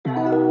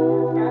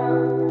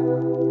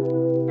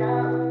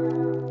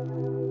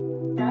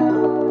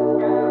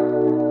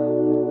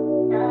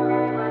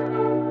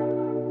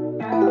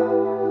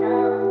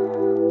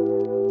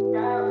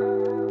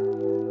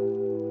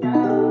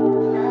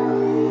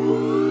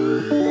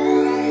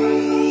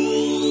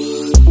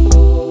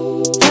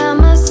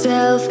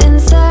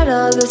inside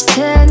all this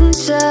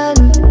tension,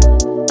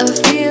 a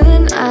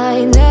feeling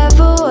I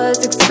never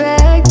was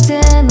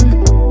expecting.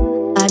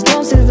 I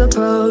don't see the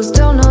pros,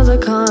 don't know the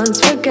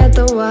cons, forget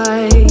the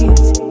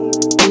whys.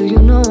 Do you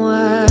know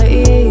why?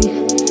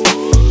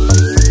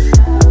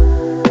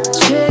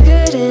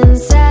 Triggered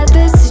inside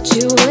this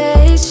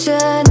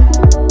situation,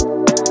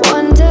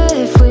 wonder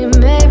if we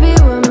maybe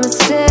were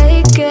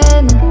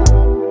mistaken.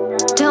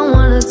 Don't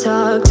wanna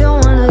talk,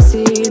 don't wanna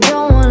see,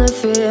 don't wanna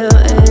feel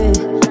it.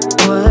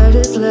 What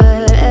is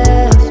left?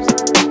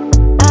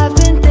 I've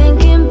been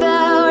thinking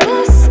about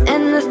us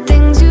and the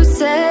things you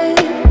say,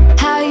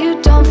 how you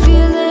don't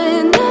feel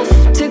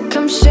enough to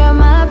come share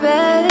my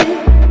bed.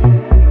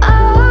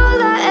 All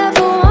I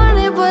ever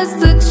wanted was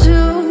the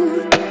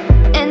truth,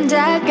 and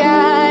I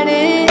got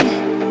it.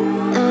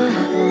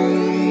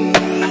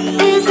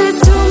 Is it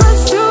too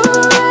much to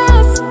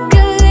ask?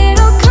 A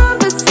little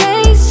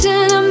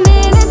conversation, a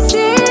minute's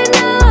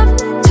enough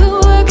to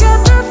work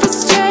out the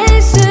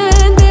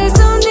frustration. There's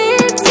no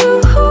need to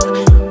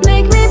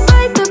make me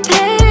bite the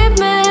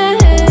pavement.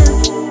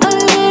 A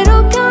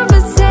little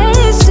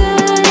conversation.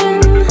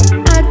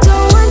 I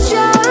don't want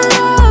your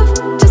love,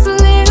 just a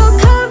little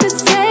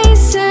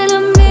conversation.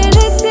 A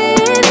minute's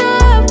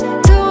enough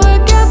to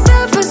work out the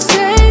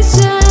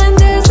frustration.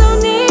 There's no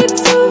need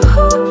to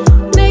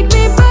make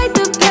me bite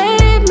the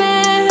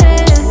pavement.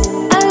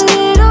 A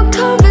little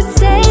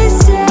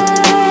conversation.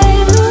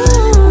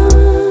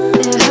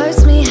 It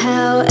hurts me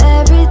how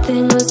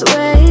everything was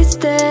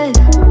wasted.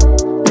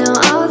 Now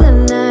all the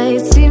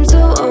nights seem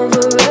so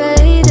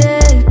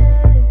overrated.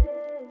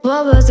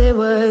 What was it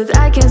worth?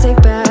 I can't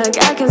take back,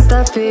 I can't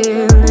stop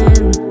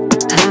feeling.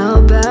 How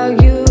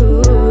about you?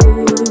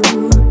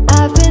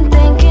 I've been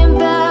thinking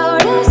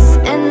about us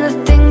and the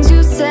things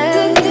you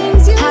said,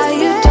 how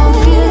you don't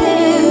feel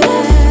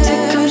enough to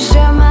come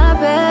share my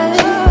bed.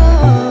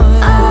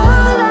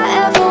 All I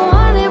ever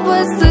wanted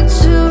was the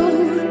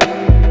truth,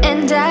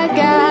 and I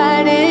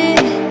got it.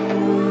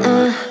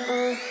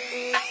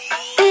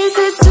 Is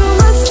it too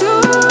much to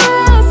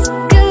ask?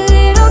 A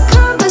little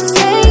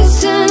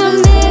conversation, a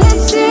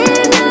minute's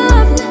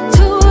enough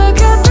to work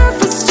out the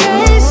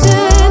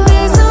frustration.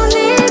 There's no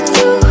need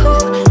to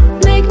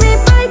make me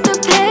bite the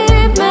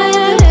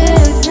pavement.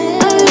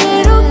 A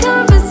little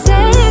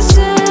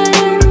conversation.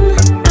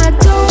 I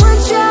don't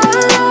want your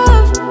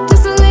love,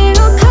 just a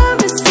little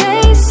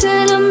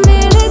conversation. A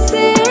minute's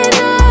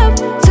enough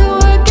to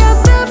work out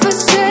the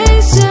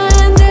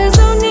frustration. There's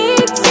no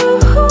need to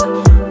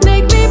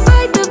make me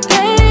bite the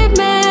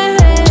pavement.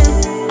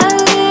 A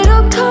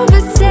little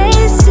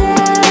conversation.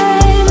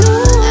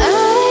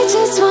 I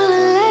just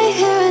wanna lay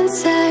here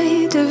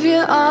inside of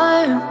your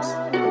arms.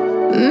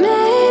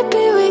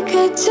 Maybe we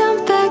could jump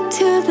back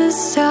to the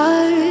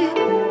start.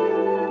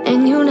 And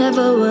you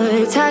never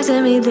would talk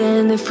to me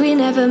then if we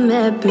never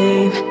met,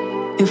 babe.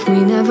 If we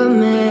never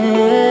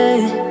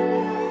met.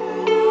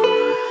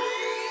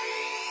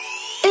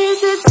 Is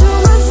it too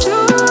much to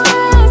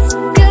ask?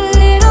 A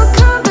little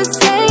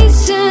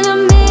conversation, a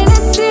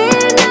minute's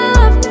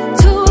enough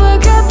to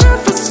work out the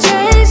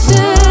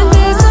frustration.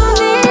 There's no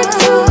need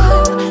to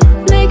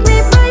make me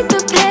bite the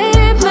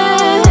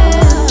pavement.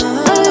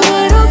 A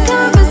little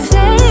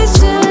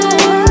conversation.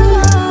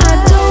 I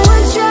don't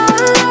want your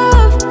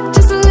love,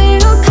 just a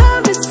little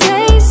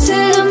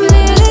conversation. A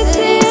minute's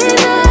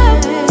enough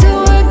to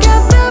work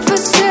out the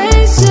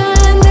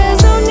frustration.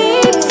 There's no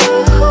need to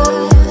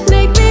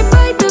make me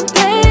bite the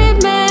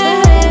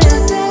pavement.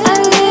 A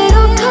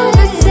little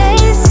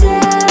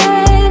conversation.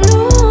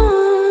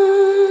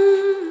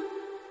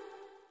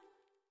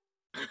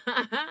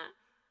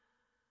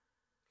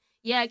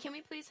 Yeah, can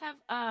we please have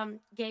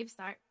Gabe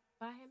start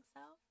by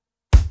himself?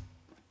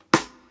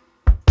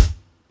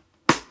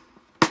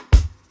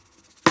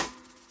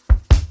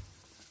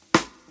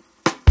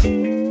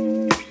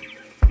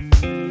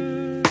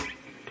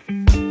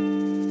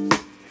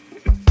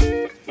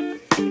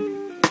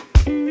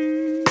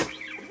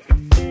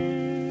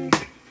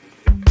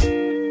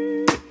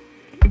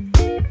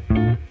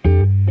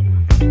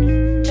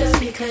 Just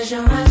because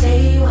you're my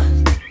day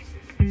one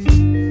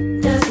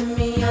doesn't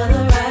mean you're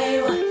the right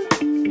one.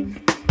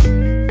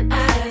 I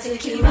had to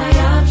keep my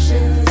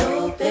options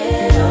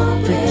open.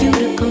 For you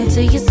to come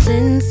to your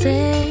senses,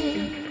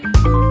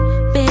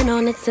 been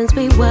on it since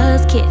we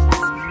was kids.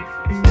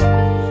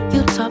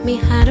 You taught me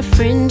how to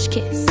French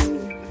kiss.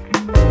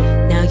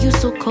 Now you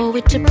so cold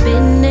with your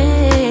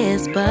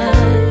business, but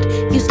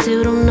you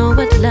still don't know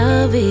what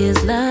love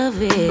is.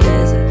 Love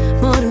is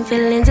more than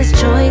feelings, it's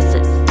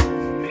choices.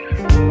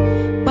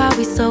 Why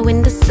we so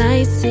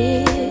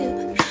indecisive?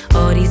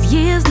 All these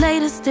years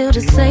later, still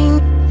the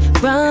same.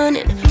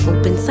 Running,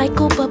 open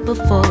cycle, but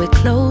before it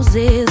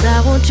closes,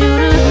 I want you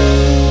to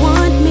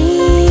want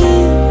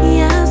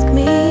me, ask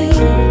me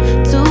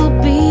to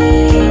be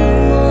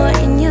more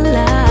in your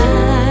life.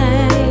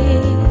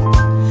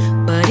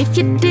 But if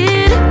you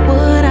did,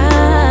 would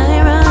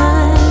I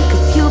run?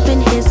 'Cause you've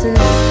been here since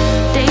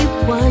day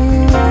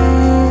one.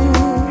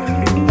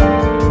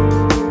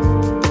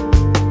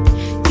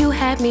 You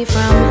had me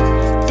from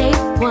day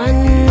one.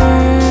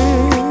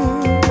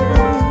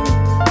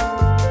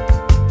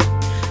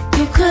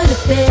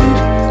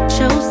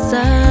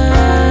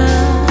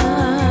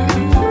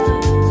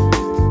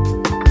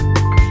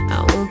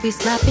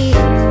 sloppy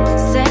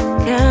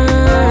seconds.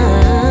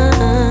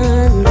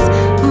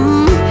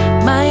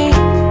 My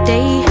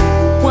day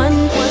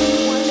one.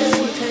 Just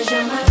because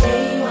you're my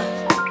day one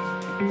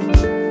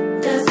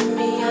doesn't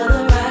mean you're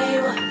the right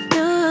one.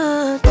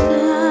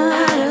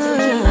 I have to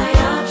keep my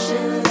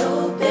options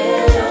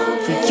open.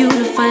 For you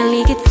to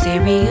finally get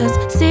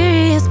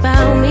serious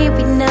about me,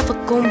 we never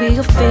gon' be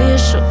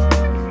official.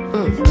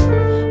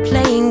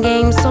 Playing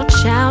games so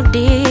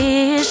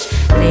childish,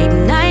 late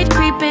night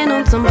creeping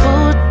on some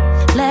bull.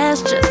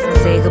 Let's just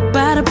say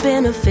goodbye to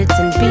benefits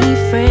and be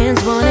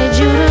friends. Wanted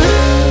you to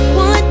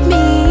want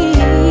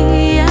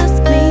me,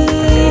 ask me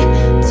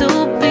to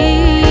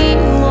be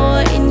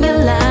more in your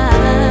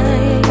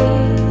life.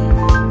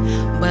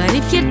 But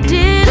if you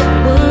did,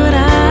 would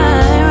I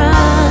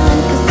run?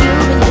 'Cause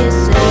you've been here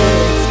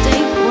since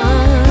day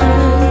one.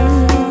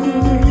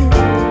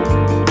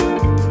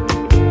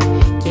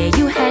 Yeah,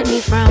 you had me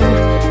from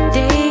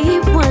day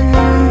one.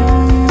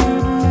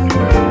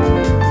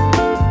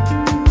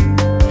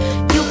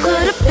 You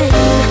could have been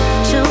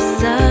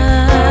chosen.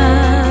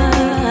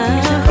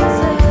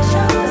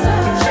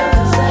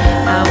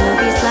 I won't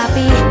be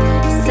sloppy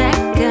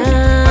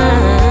seconds.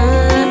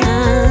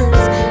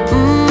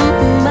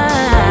 My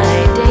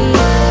day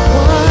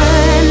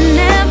one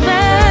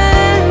never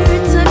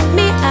took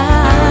me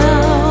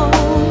out.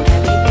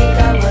 Had me think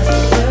I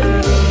wasn't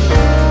worthy.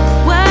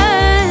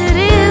 What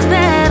is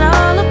that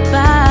all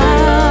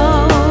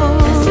about?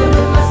 Messing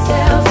with my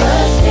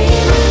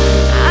self-esteem.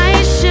 I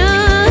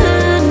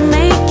should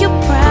make you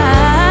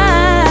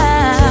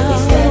proud. Be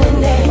standing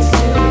next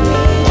to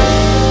me.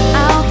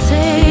 I'll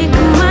take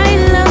my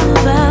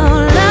love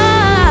out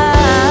loud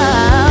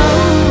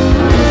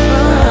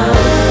from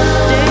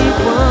day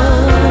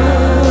one.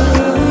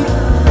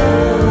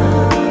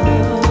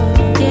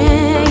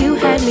 Yeah, you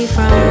had me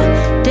from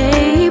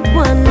day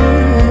one.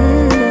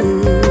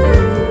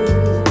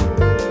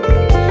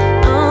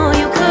 Oh,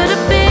 you could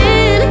have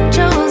been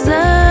chosen.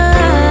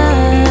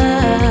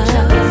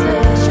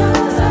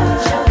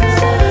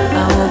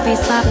 I won't be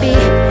sloppy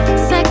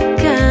seconds.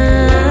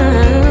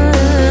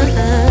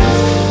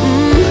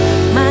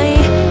 My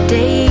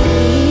day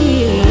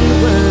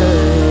one.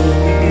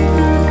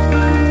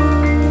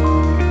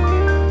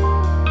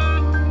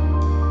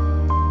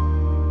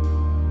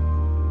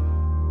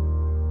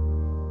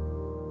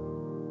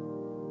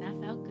 That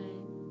felt good.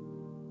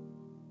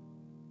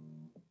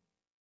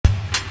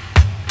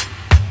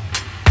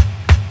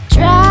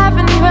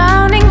 Driving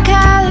around in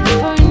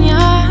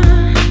California,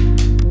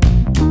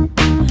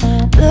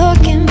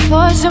 looking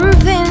for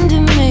something to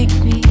make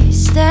me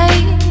stay.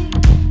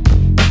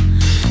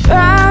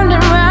 Round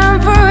and round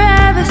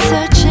forever,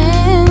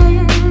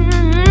 searching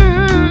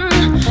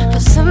for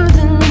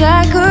something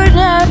that could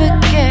never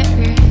get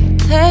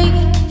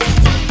replaced.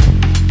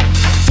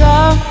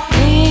 Don't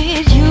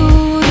need you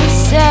to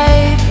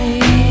save me,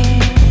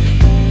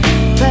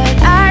 but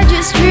I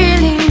just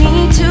really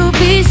need to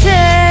be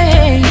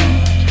saved.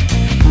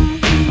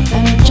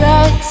 I'm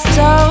just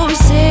so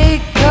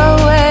sick of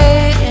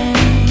waiting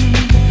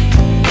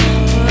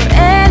for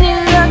any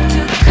luck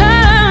to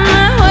come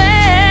my way.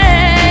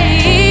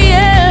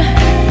 Yeah.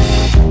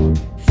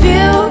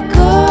 Feel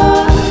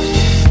good,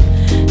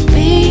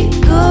 be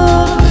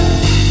good,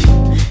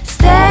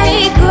 stay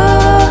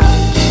good,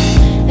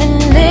 and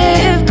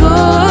live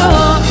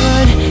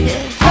good.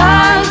 If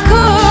I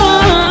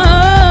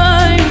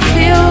could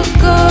feel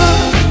good,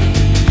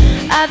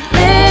 I'd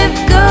live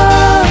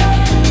good,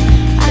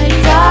 I'd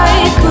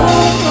die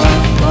good.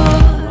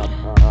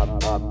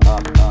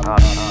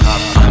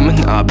 I'm an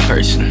odd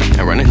person,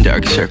 I run in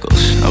dark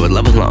circles. I would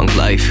love a long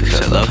life,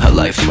 cause I love how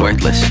life's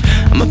worthless.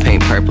 I'ma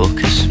paint purple,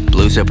 cause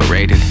blue's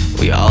overrated.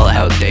 We all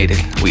outdated,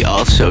 we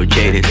all so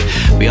jaded.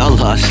 We all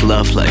lost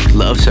love like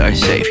love's our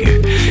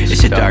savior.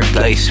 It's a dark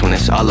place when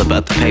it's all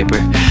about the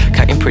paper.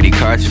 Cutting pretty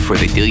cards before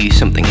they deal you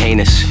something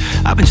heinous.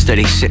 I've been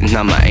steady sitting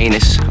on my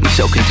anus. I'm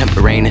so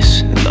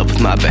contemporaneous, in love with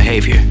my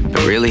behavior.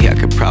 But really I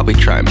could probably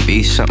try and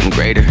be something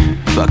greater.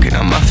 Fuck it,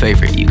 I'm my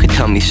favorite. You could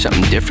tell me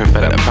something different,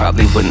 but I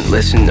probably wouldn't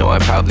listen. No, I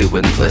probably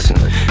wouldn't listen.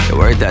 The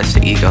word, that's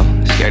the ego,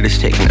 scared it's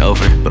taking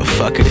over. But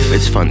fuck it if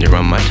it's fun to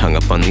run my tongue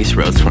up on these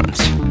road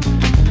fronts.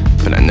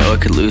 But I know I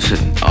could lose it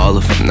all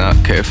if I'm not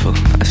careful.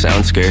 I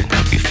sound scared,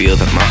 hope you feel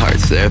that my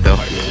heart's there though.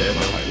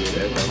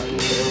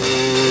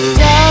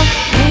 Don't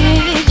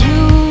need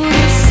you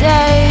to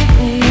save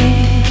me,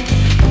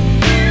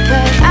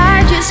 but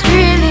I just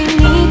really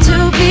need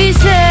to be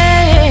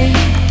saved.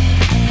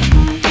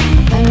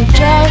 I'm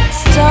just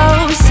so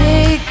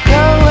sick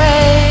of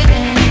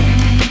waiting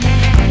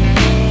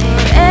for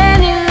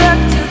any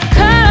luck to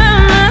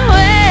come my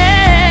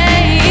way.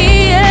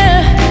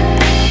 Yeah.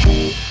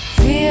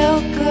 Feel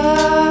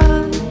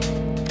good,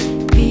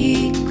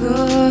 be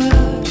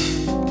good,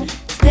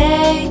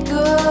 stay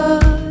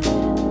good.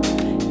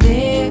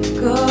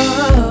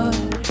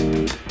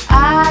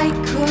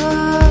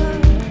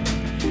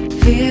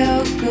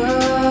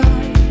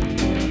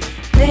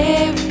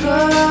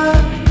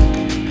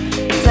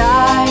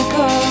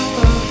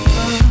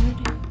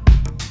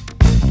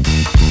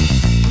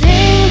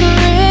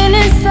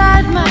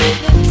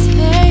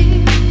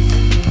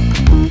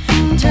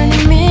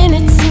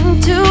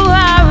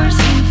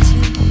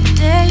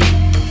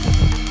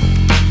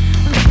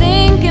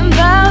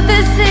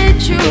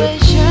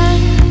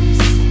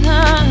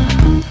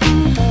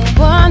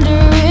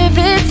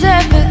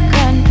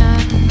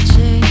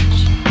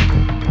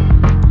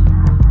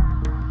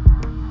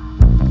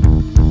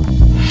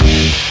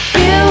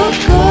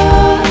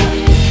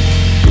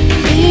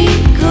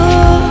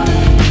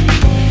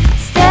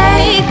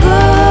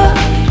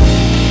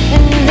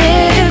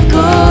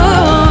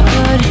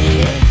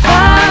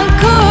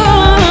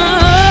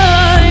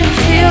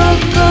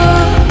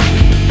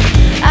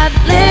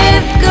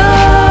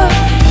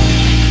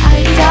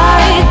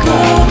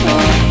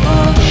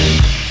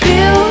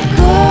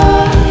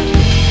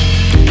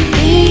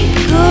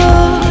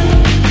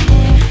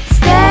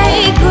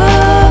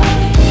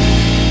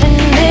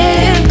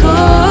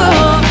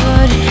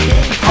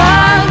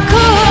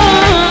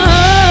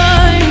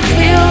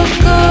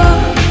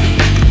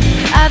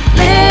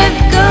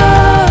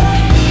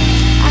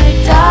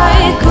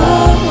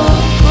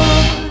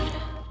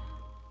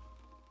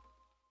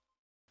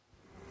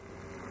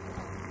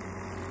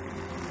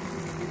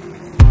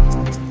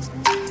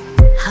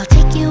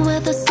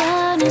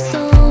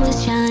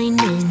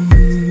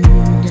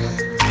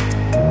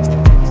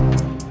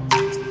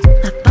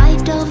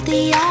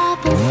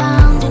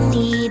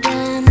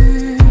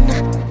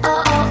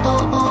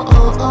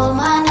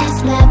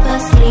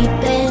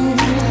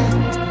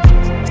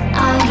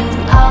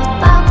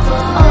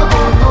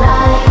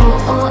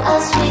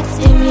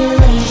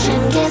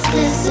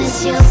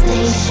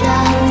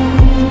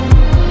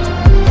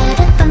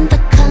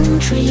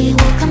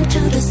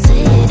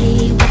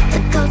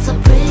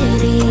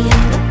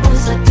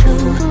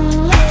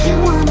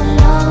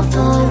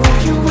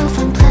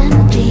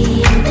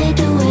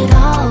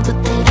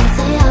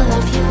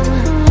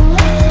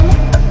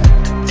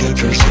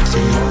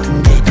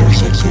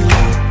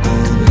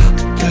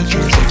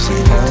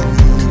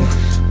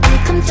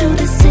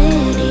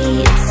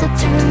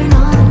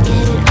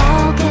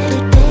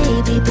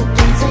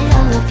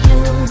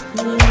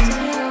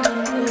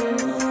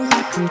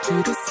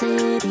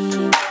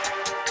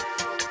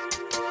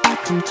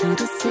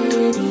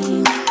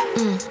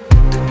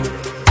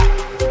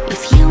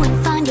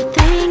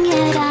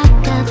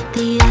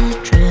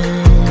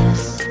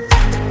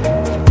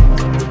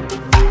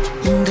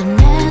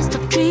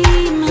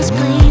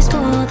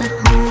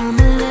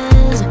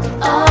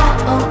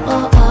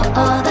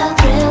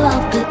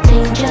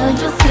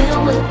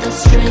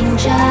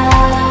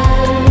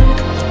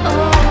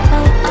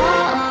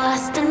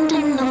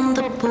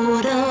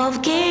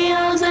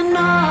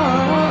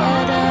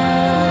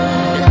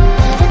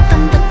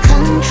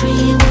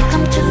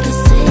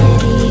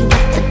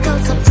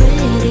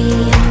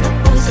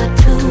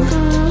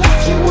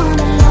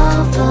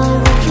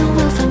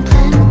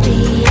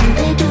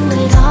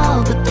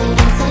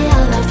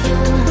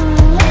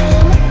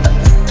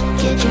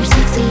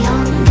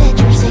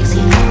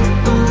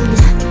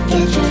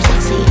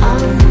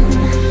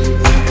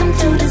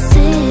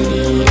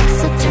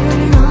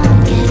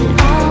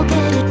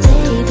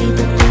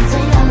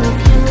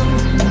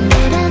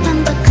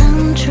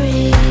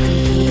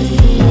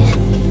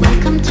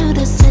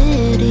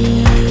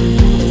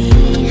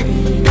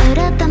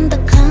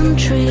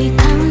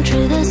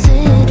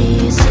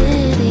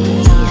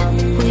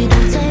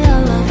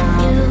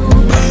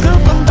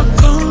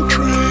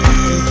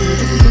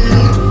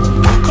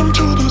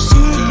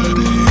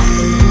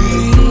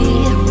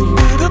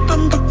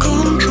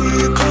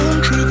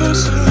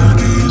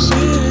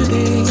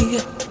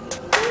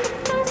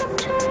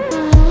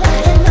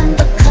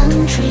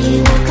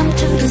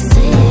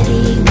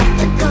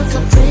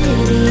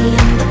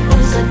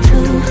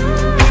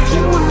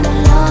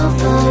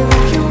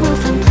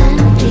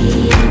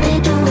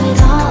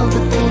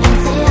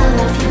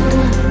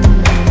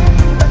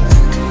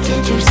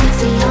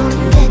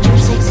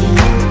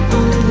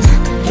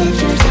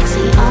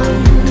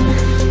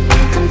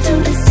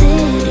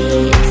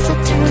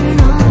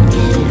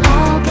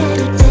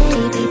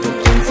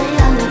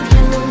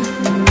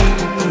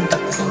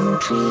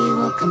 country,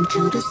 welcome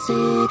to the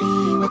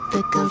city, where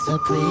the girls are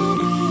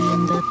pretty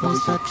and the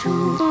boys are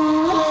too.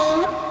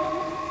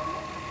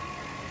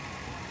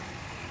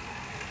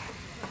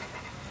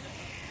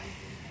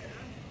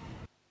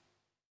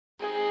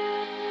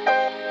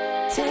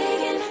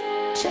 Taking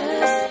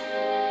just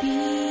be.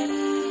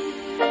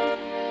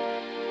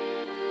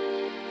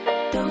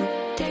 Don't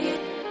take it.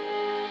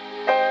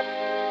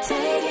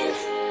 Taking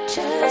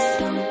just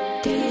don't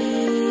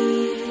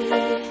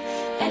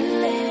and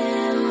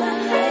live my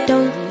life.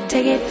 Don't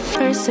take it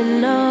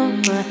personal,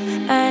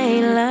 I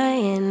ain't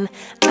lying,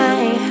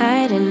 I ain't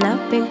hiding,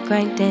 I've been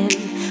grinding,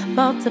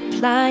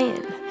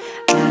 multiplying.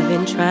 I've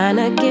been trying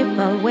to get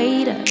my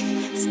weight up,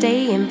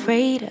 staying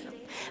prayed up,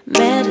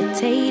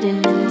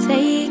 meditating and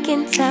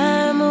taking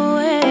time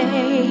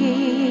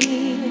away.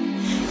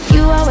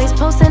 You always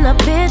posting up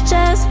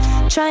pictures,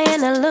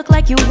 trying to look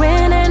like you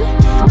winning.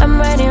 I'm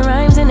writing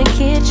rhymes in the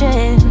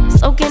kitchen,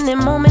 soaking in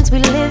moments we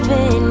live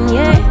in,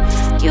 yeah.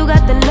 You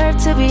got the nerve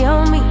to be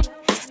on me,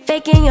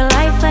 faking your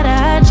life for the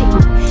IG.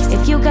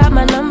 If you got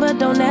my number,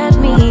 don't add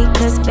me,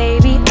 cause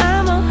baby,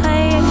 I'm on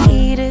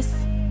hiatus.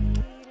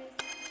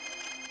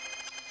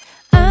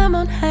 I'm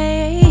on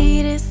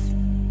hiatus.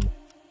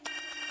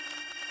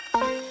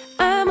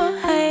 I'm on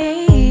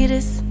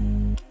hiatus.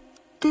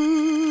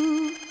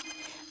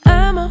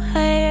 I'm on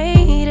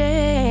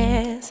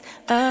hiatus.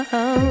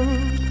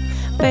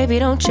 Baby,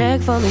 don't check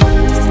for me.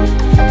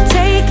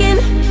 Taking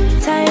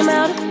time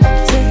out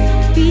to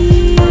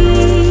be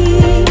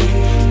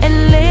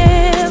and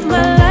live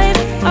my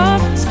life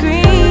off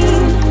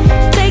screen.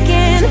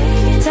 Taking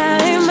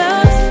time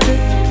out to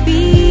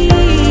be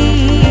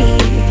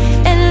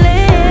and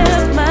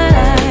live my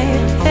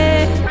life.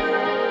 Hey.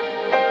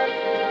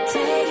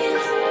 Taking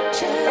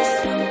just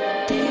don't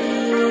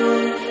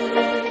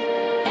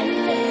and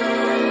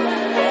live my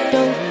life.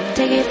 Don't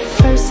take it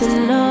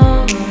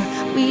personal,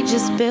 we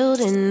just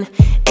building.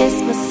 It's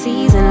my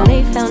season,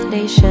 lay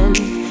foundation,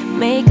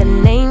 make a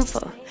name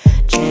for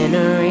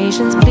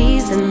generations.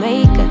 Please and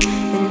make a,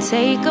 then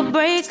take a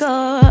break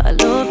or a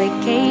little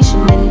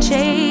vacation and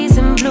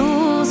chasing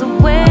blues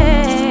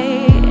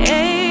away.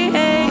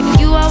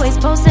 You always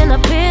posting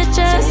up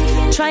pictures,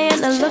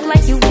 trying to look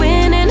like you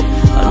winning,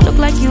 or look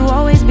like you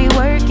always be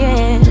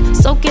working,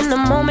 soaking the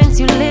moments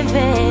you live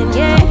in,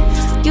 yeah.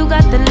 You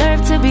got the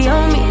nerve to be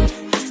on me,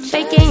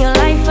 faking your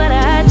life for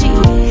the IG.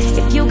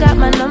 If you got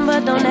my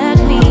number, don't add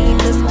me,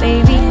 cause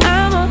baby,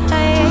 I'm on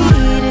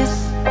hiatus.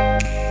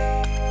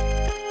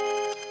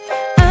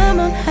 I'm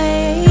on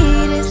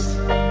hiatus.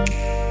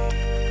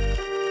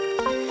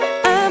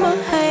 I'm on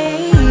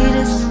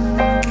hiatus.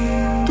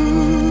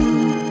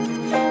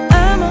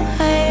 I'm on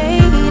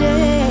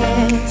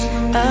hiatus.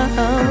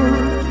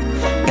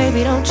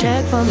 Baby, don't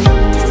check for me.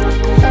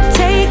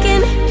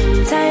 Taking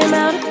time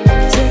out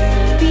to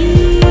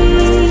be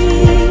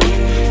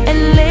and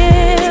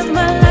live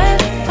my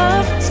life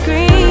off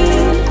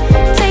screen.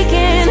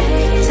 Taking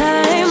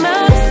time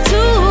out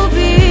to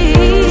be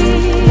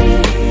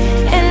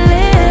and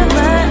live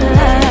my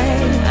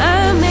life.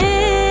 I'm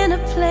in a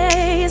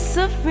place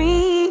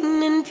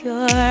serene and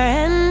pure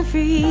and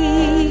free.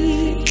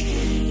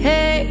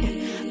 Hey,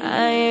 I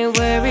ain't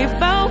worried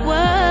about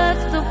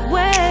what's the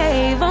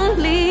wave,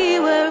 only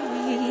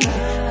worry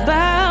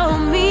about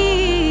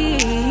me,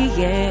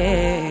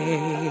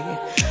 yeah.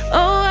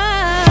 Oh,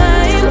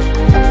 I'm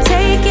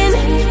taking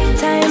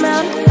time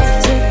out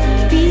to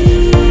be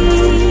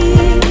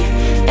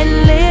and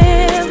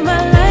live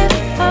my life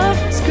off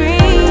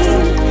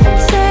screen.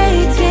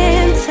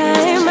 Taking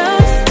time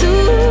out to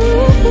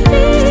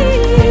be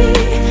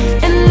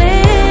and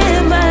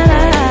live my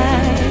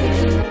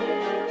life.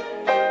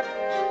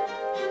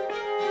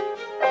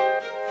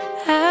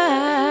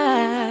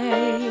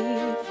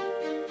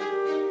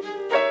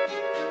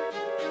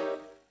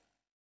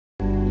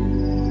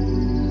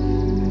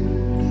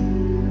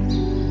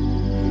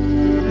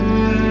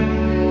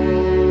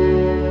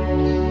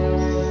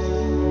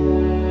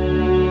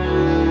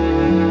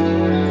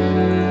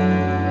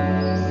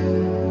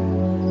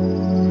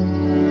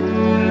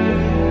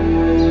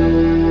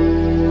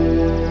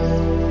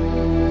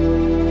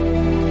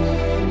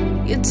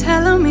 You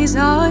tell him he's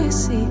all you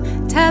see.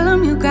 Tell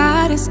him you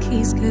got his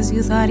keys, cause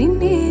you thought he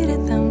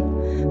needed them,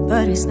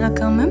 but he's not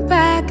coming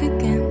back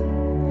again.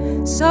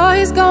 So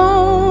he's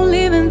gone,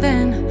 leaving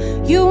then.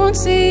 You won't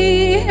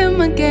see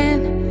him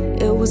again.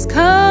 It was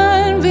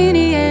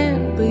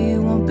convenient, but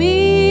you won't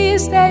be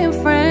staying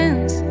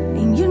friends.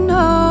 And you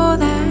know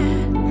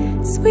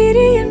that,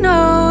 sweetie, you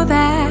know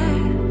that.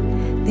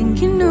 Think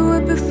you knew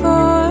it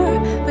before,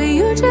 but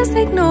you just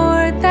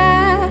ignored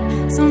that.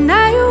 So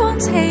now you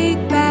won't take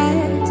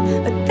backs,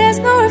 but there's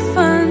no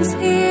refunds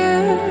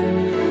here.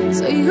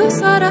 So you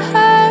sorta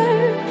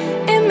hurt,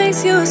 it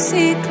makes you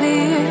see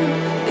clear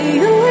that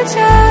you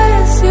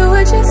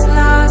were just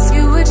lost,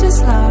 you were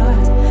just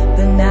lost.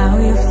 But now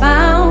you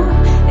found,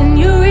 and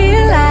you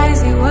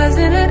realize he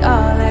wasn't at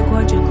all like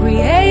what you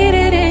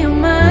created in your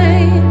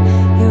mind.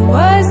 He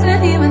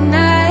wasn't even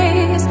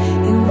nice,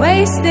 he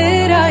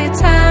wasted all your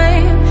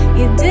time.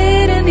 You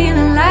didn't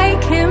even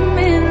like him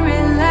in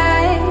real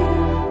life.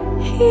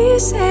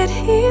 said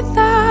he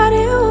thought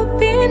it would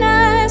be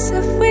nice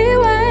if we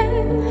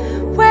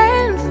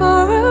went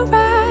for a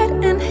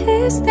ride in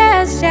his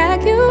dad's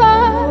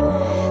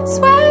Jaguar.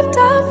 Swept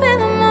up in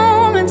the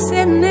moment,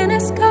 sitting in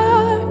his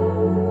car.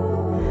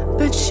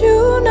 But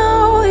you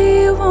know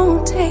he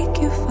won't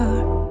take you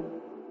far.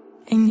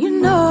 And you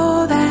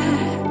know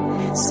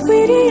that,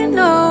 sweetie, you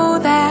know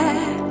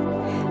that.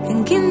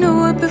 And you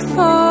knew it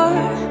before,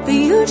 but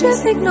you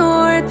just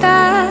ignored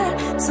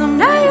that. So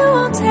now you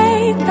won't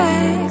take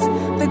backs,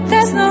 but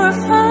there's no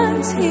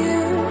refunds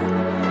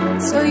here.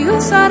 So you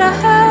sorta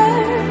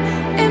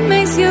hurt, it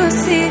makes you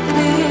see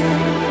clear.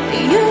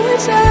 You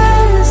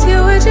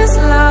were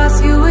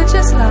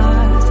just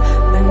lost.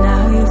 But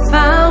now you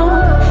found,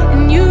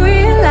 and you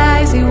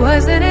realize he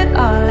wasn't at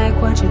all like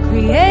what you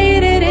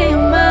created in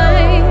your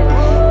mind.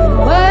 It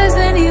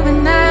wasn't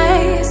even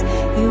nice,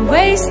 you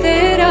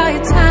wasted all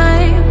your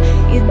time.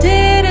 You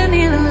didn't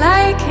even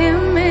like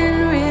him in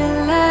real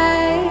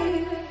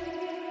life.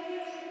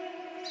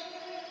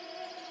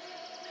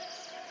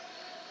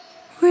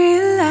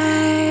 Real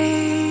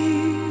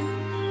life.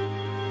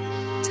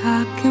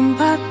 Talking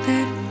about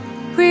that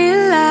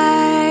real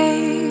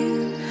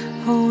life.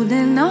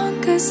 Holding on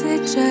 'cause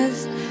it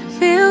just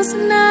feels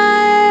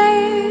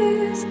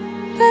nice.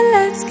 But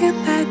let's get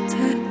back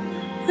to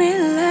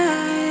real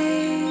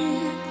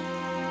life.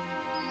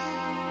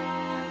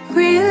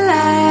 Real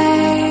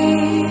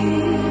life.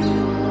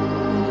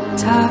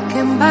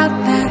 Talking about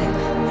that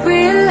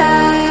real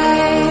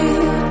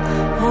life.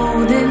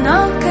 Holding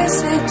on 'cause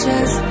it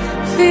just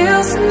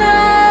feels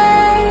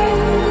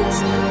nice.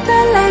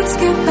 But let's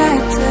get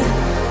back to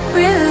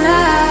real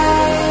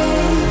life.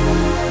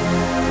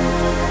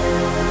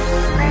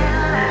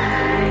 Real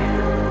life.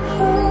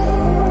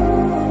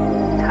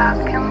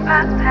 Talking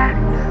about that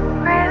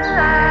real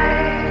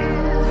life.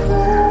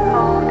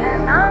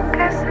 Holding on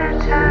 'cause it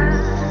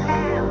just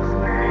feels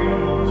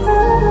nice.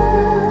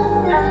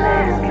 But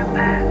let's get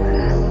back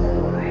to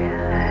real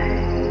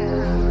life.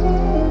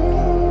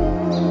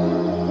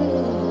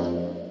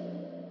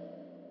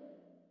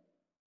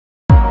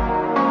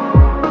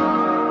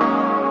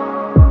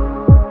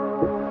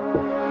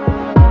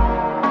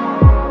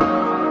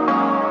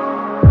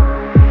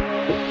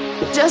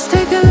 Just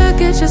take a look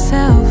at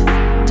yourself.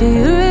 Do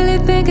you really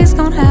think it's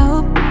gonna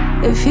help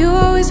if you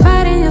always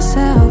fighting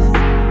yourself,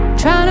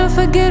 trying to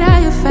forget how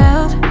you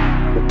felt?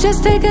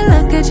 Just take a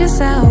look at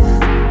yourself.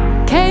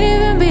 Can't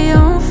even be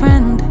your own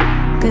friend,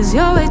 'cause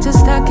you're way too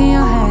stuck in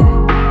your head.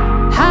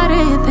 How do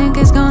you think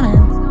it's gonna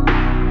end?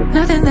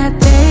 Nothing that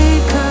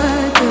they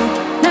could do,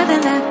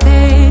 nothing that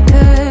they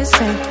could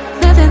say,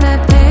 nothing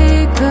that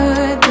they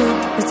could do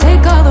to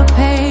take all the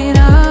pain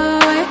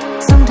away.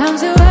 Sometimes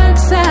it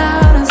works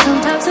out and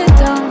sometimes it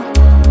don't.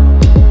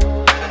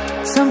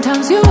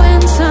 Sometimes you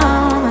win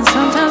some and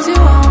sometimes you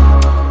won't.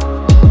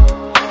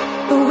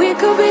 But we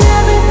could be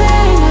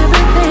everything,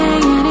 everything,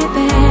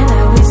 anything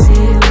that we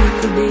see we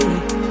could be.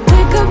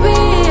 We could be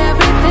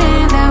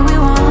everything that we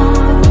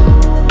want.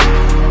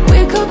 We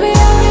could be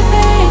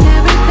everything,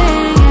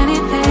 everything,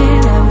 anything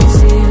that we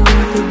see we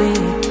could be.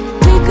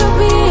 We could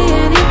be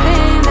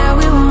anything that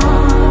we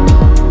want.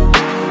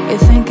 You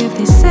think if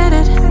they said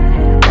it,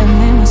 then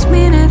they must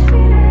mean it.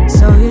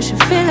 So you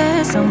should feel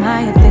it, somehow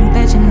you think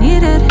that you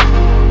need it.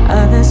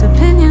 Others'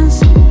 opinions,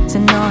 to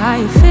know how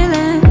you're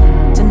feeling,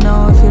 to know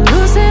if you're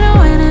losing or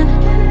winning.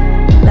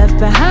 Let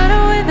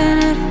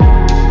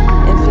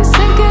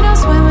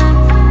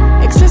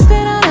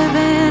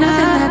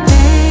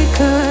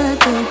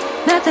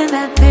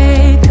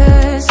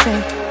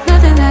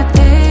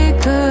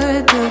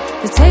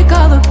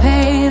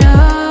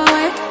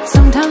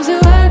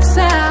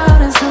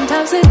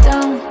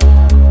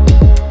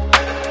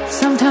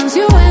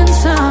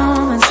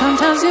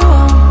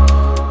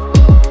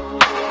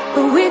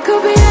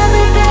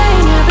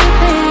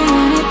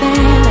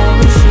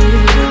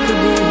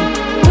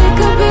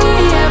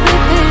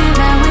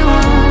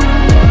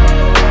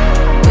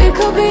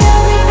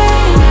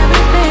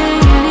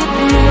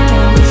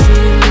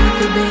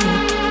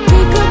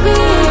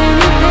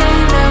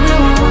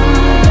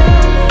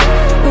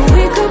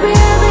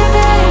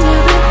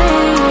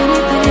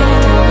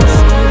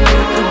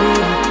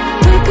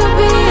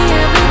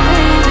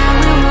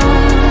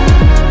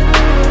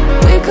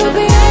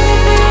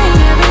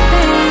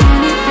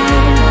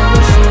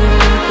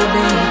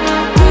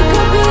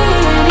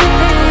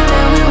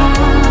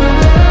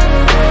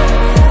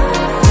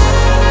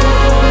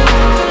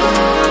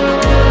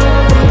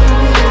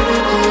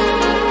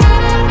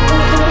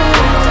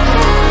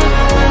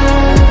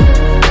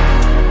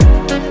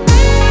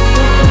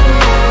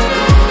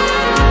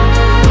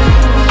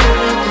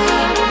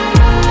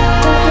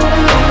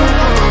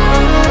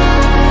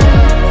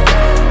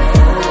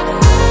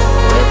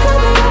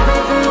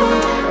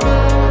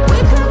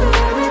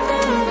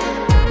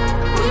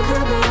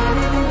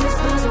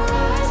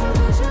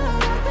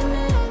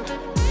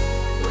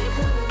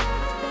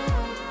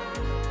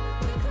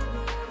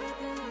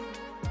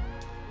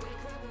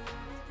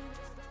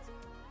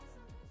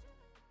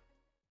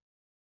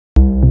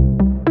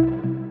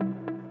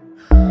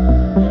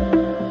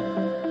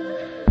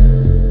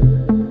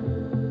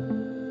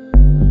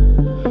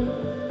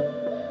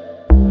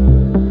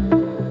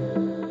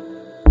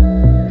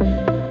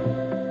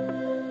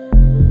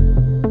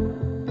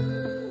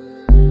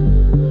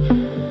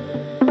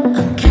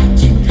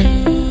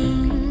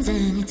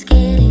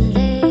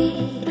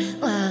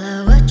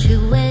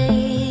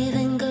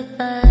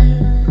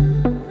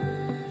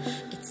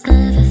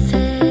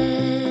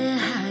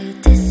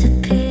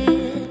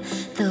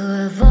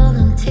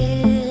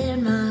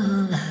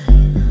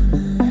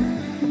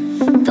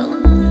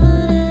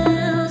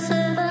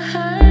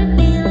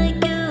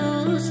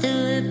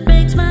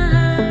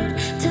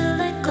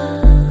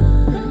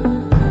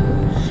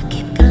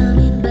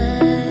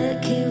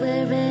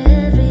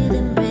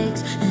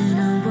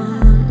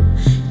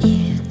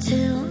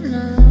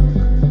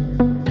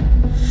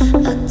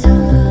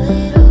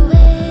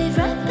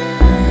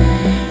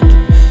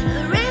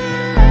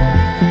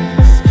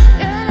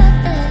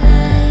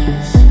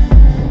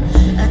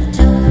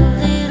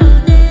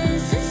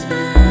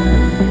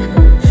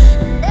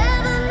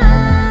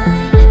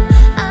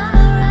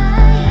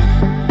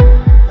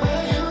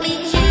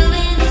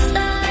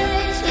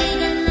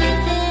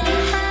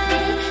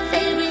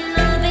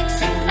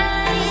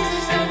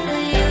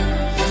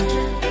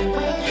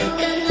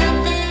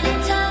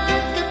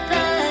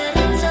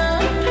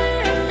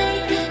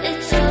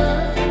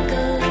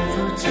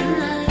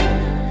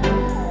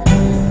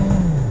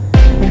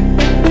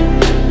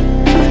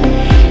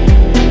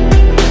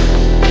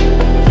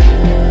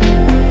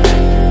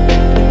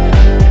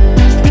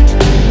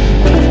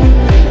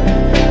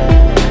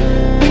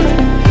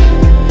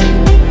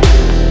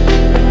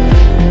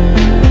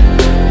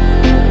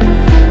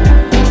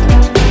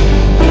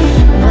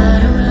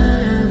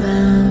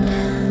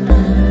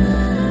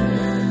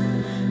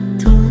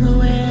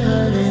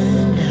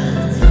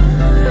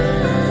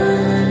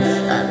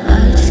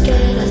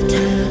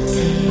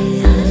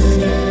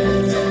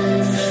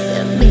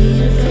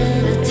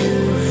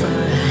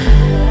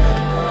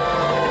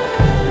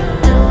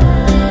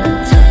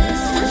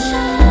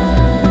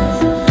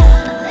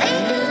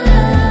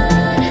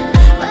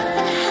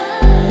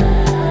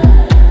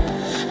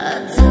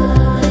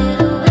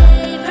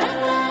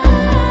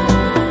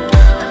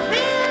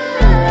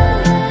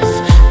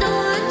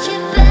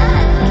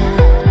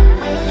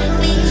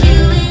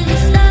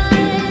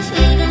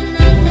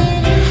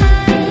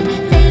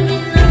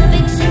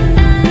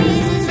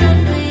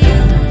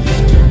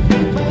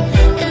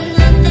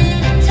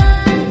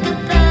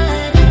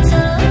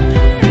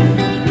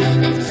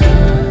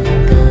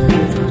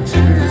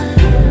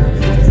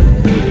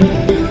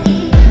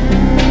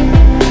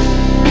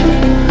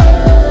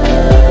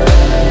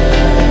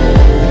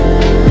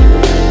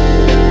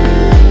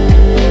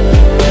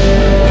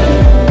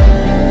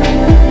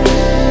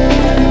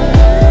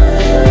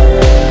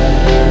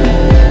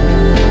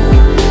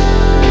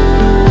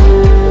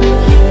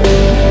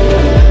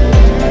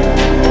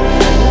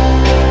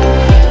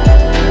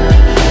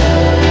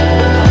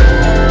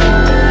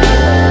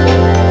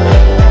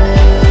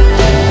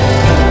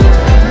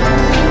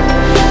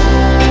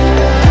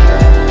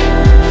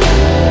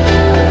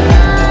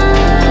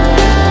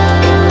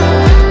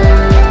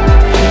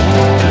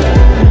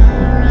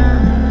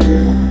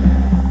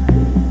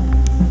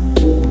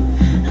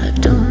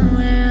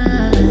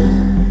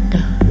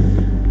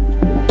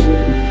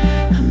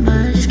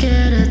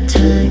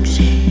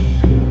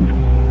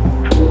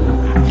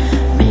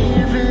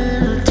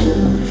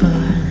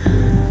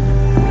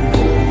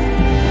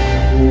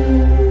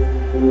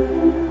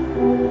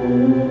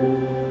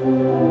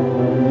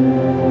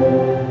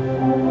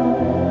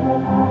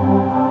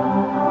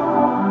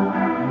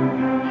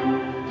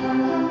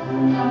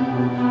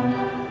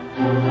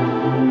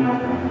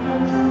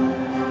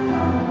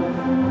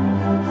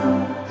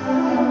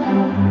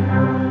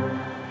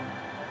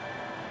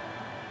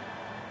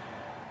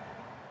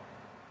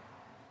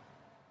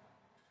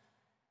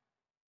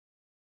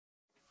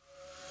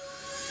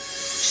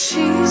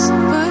she's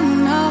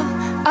putting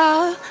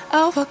all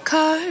of her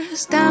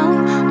cards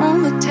down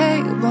on the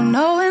table,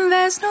 knowing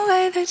there's no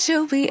way that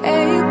she'll be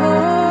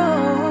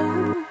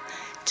able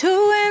to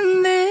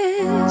win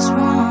this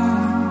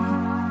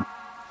one.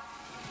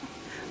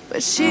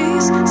 But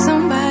she's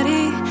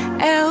somebody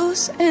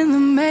else in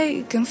the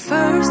making.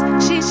 First,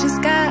 she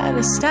just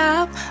gotta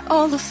stop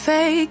all the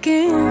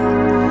faking,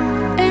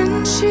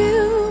 and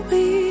she'll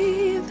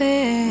be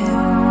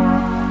there.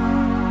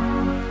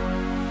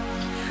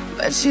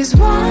 But she's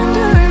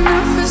wondering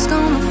if it's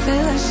gonna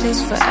feel like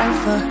she's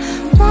forever.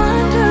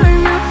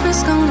 Wondering if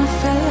it's gonna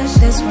feel like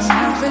this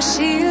whenever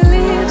she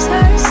leaves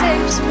her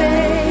safe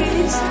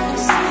space.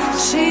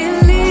 She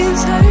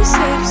leaves her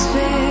safe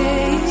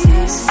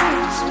space.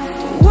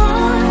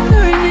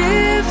 Wondering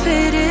if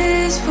it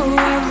is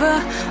forever,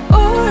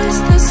 or is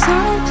there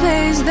some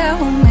place that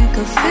will make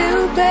her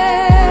feel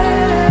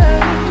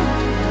better?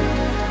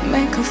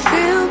 Make her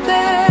feel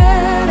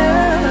better.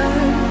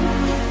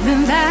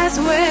 Then that's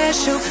where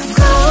she'll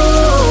go.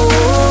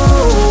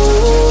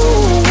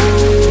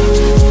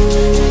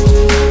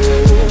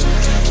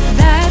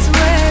 That's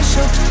where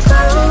she'll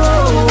go.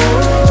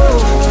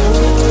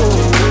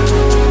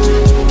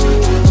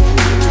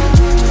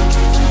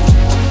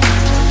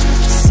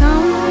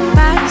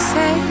 Somebody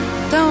say,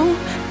 don't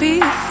be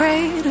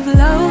afraid of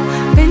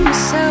loving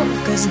yourself,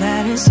 'cause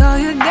that is all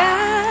you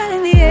got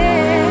in the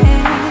end.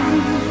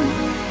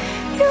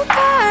 You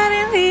got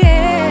in the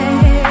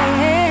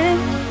end.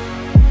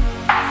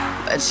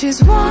 But she's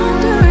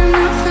wondering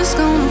if it's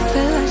gonna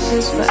feel like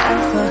she's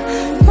forever.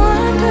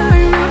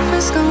 Wondering if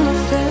it's gonna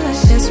feel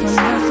like this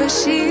whenever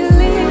she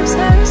leaves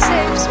her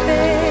safe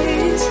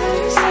space.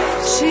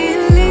 She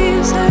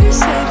leaves her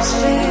safe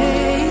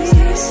space.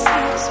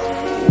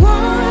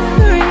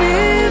 Wondering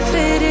if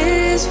it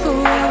is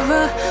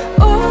forever,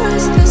 or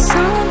is there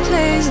some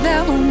place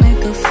that will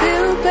make her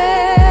feel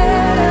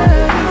better?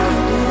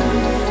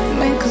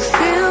 Make her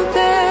feel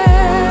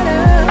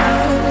better.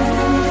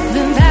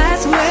 Then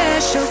that's where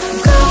she'll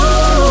go.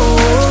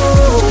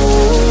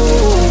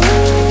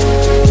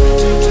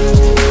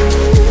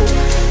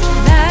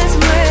 That's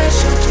where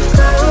she'll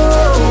go.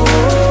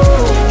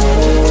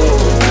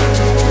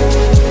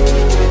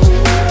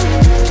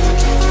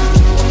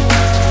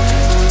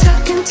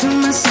 Talking to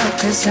myself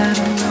 'cause I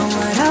don't know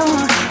what I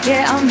want.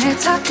 Yeah, I'm here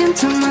talking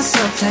to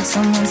myself like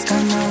someone's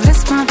gonna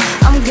respond.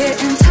 I'm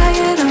getting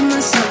tired of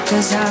myself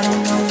 'cause I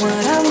don't know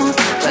what I want.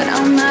 But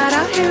I'm not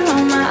out here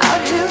on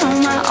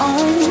my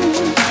own.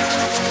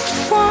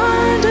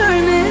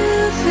 Wondering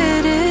if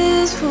it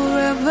is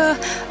forever,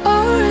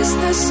 or is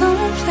there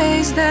some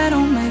place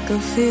that'll make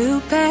her feel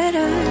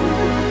better?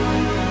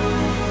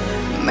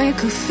 Make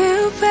her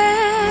feel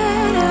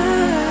better.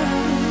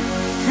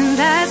 And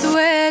that's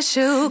where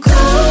she'll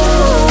go.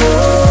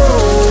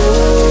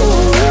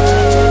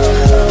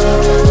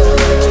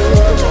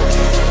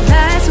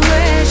 That's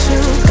where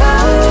she'll go.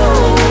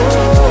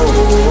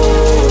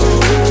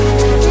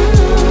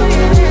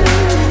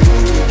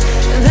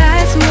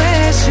 That's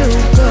where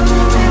she'll go.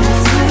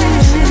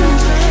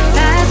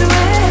 That's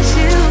where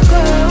she'll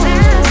go.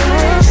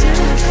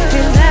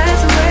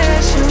 That's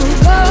where she'll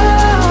go.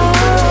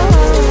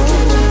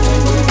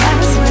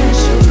 That's where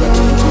she'll go.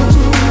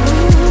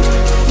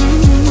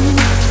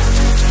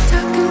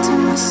 Talking to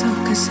myself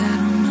 'cause I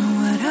don't know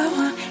what I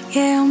want.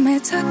 Yeah, I'm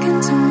here talking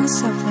to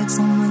myself like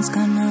someone's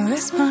gonna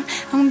respond.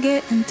 I'm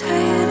getting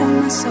tired of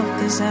myself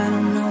 'cause I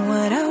don't know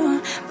what I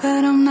want.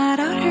 But I'm not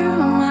out here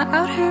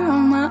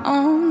on my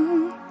own.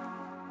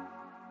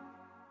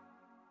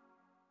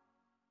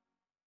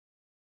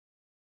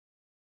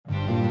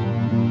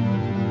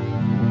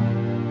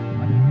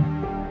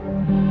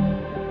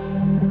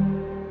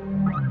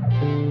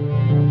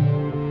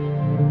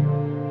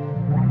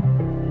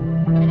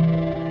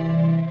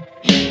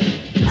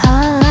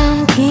 All I'm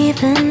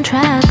keeping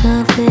track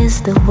of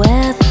is the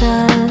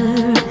weather,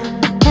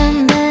 and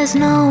there's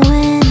no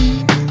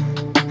wind,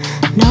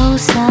 no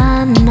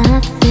sun,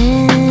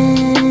 nothing.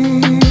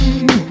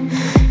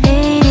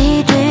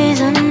 80 days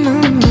and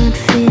I'm not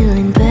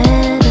feeling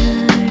better,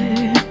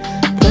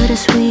 but a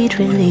sweet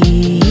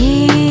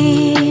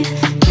relief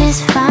is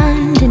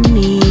finding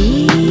me.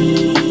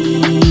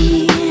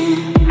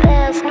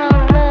 There's no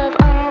love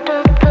under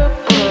the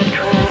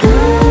portrait.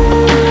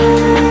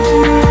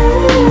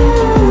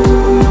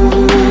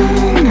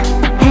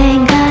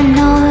 Ain't got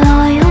no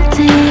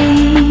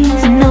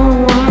loyalties, no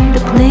one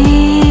to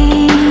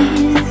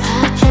please.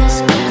 I just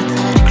got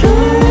that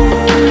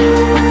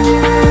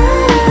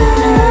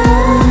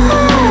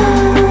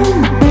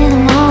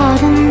rhythm more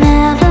than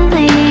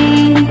Lvly,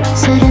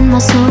 setting my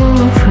soul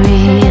free.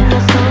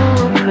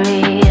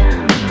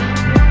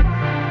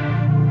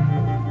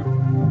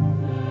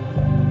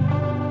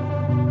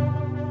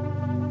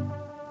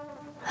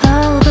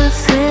 Oh, the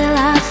thrill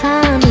I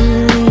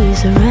finally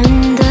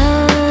surrender,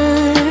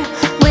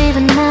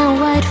 waving my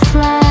white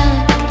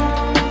flag,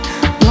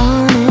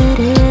 wanted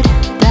it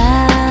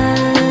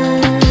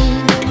bad.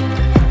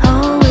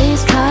 Always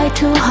tried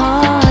too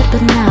hard,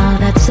 but now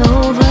that's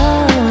over.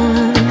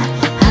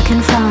 I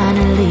can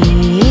finally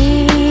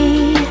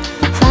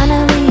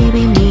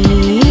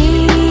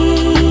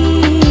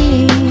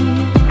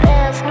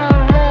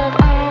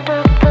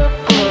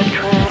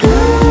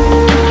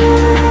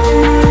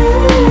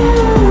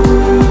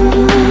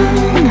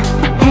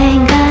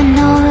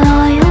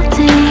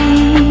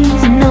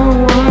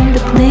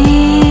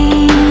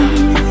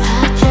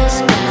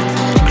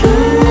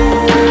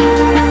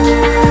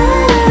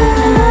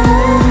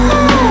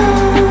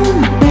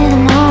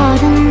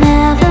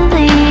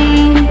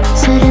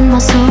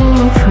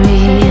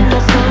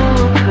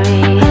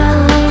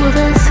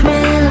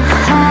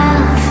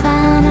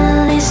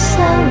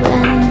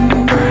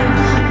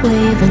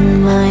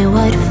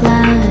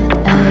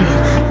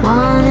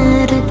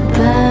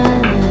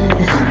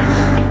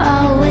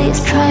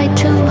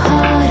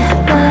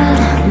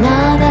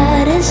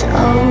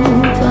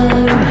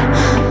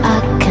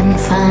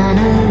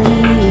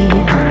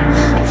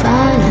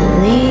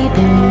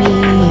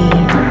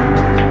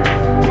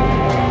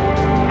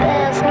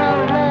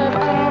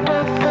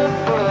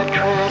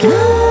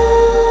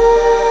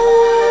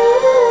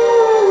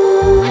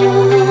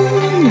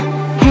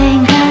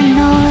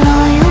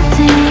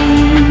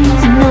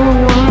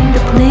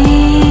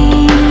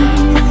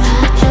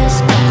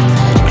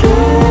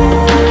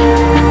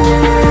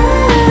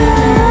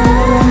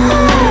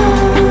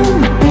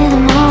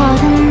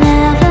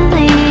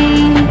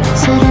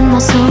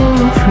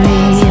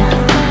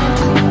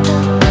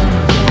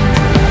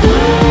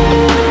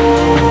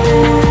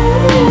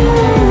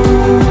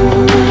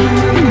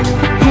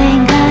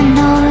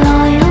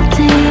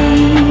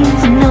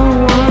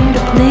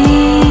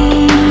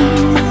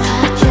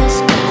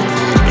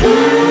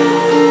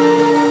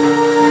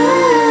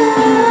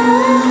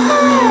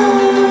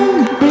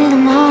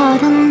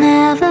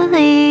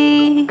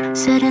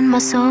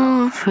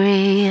soul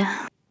free.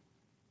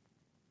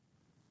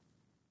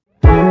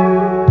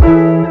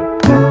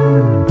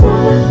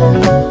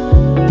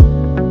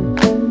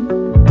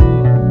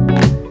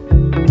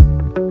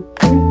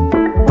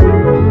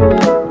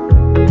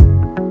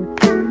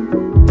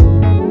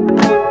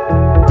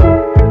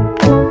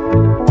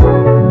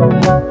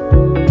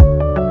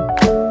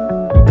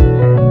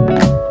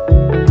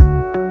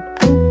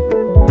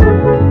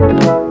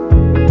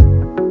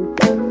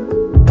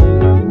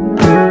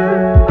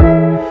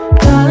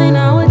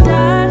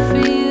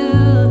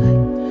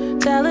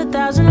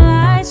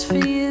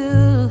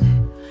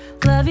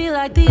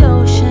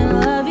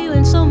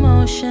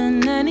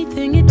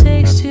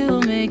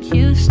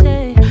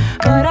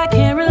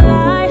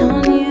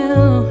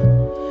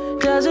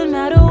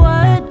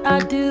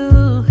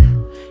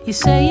 You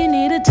say you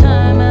need a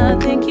timer, I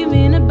think you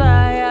mean a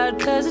buyout,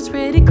 cause it's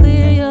pretty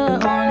clear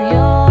you're on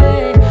your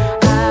way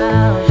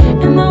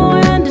out. And though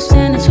I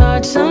understand it's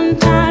hard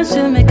sometimes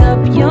to make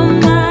up your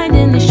mind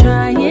in these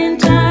trying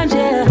times,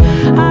 yeah,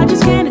 I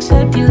just can't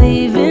accept you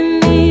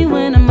leaving me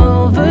when I'm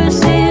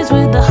overseas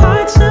with the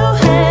heart so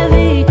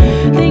heavy.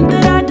 Think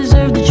that I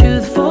deserve the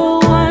truth for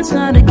once,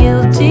 not a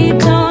guilty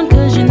tone,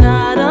 cause you're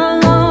not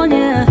alone,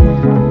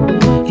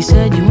 yeah. You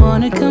said you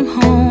wanna come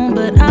home,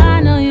 but I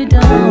know you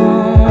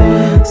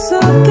don't. So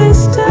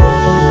this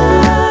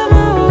time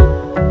I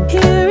won't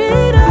hear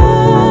it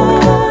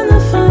on the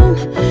phone.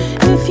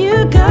 If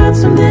you got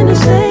something to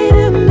say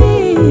to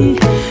me,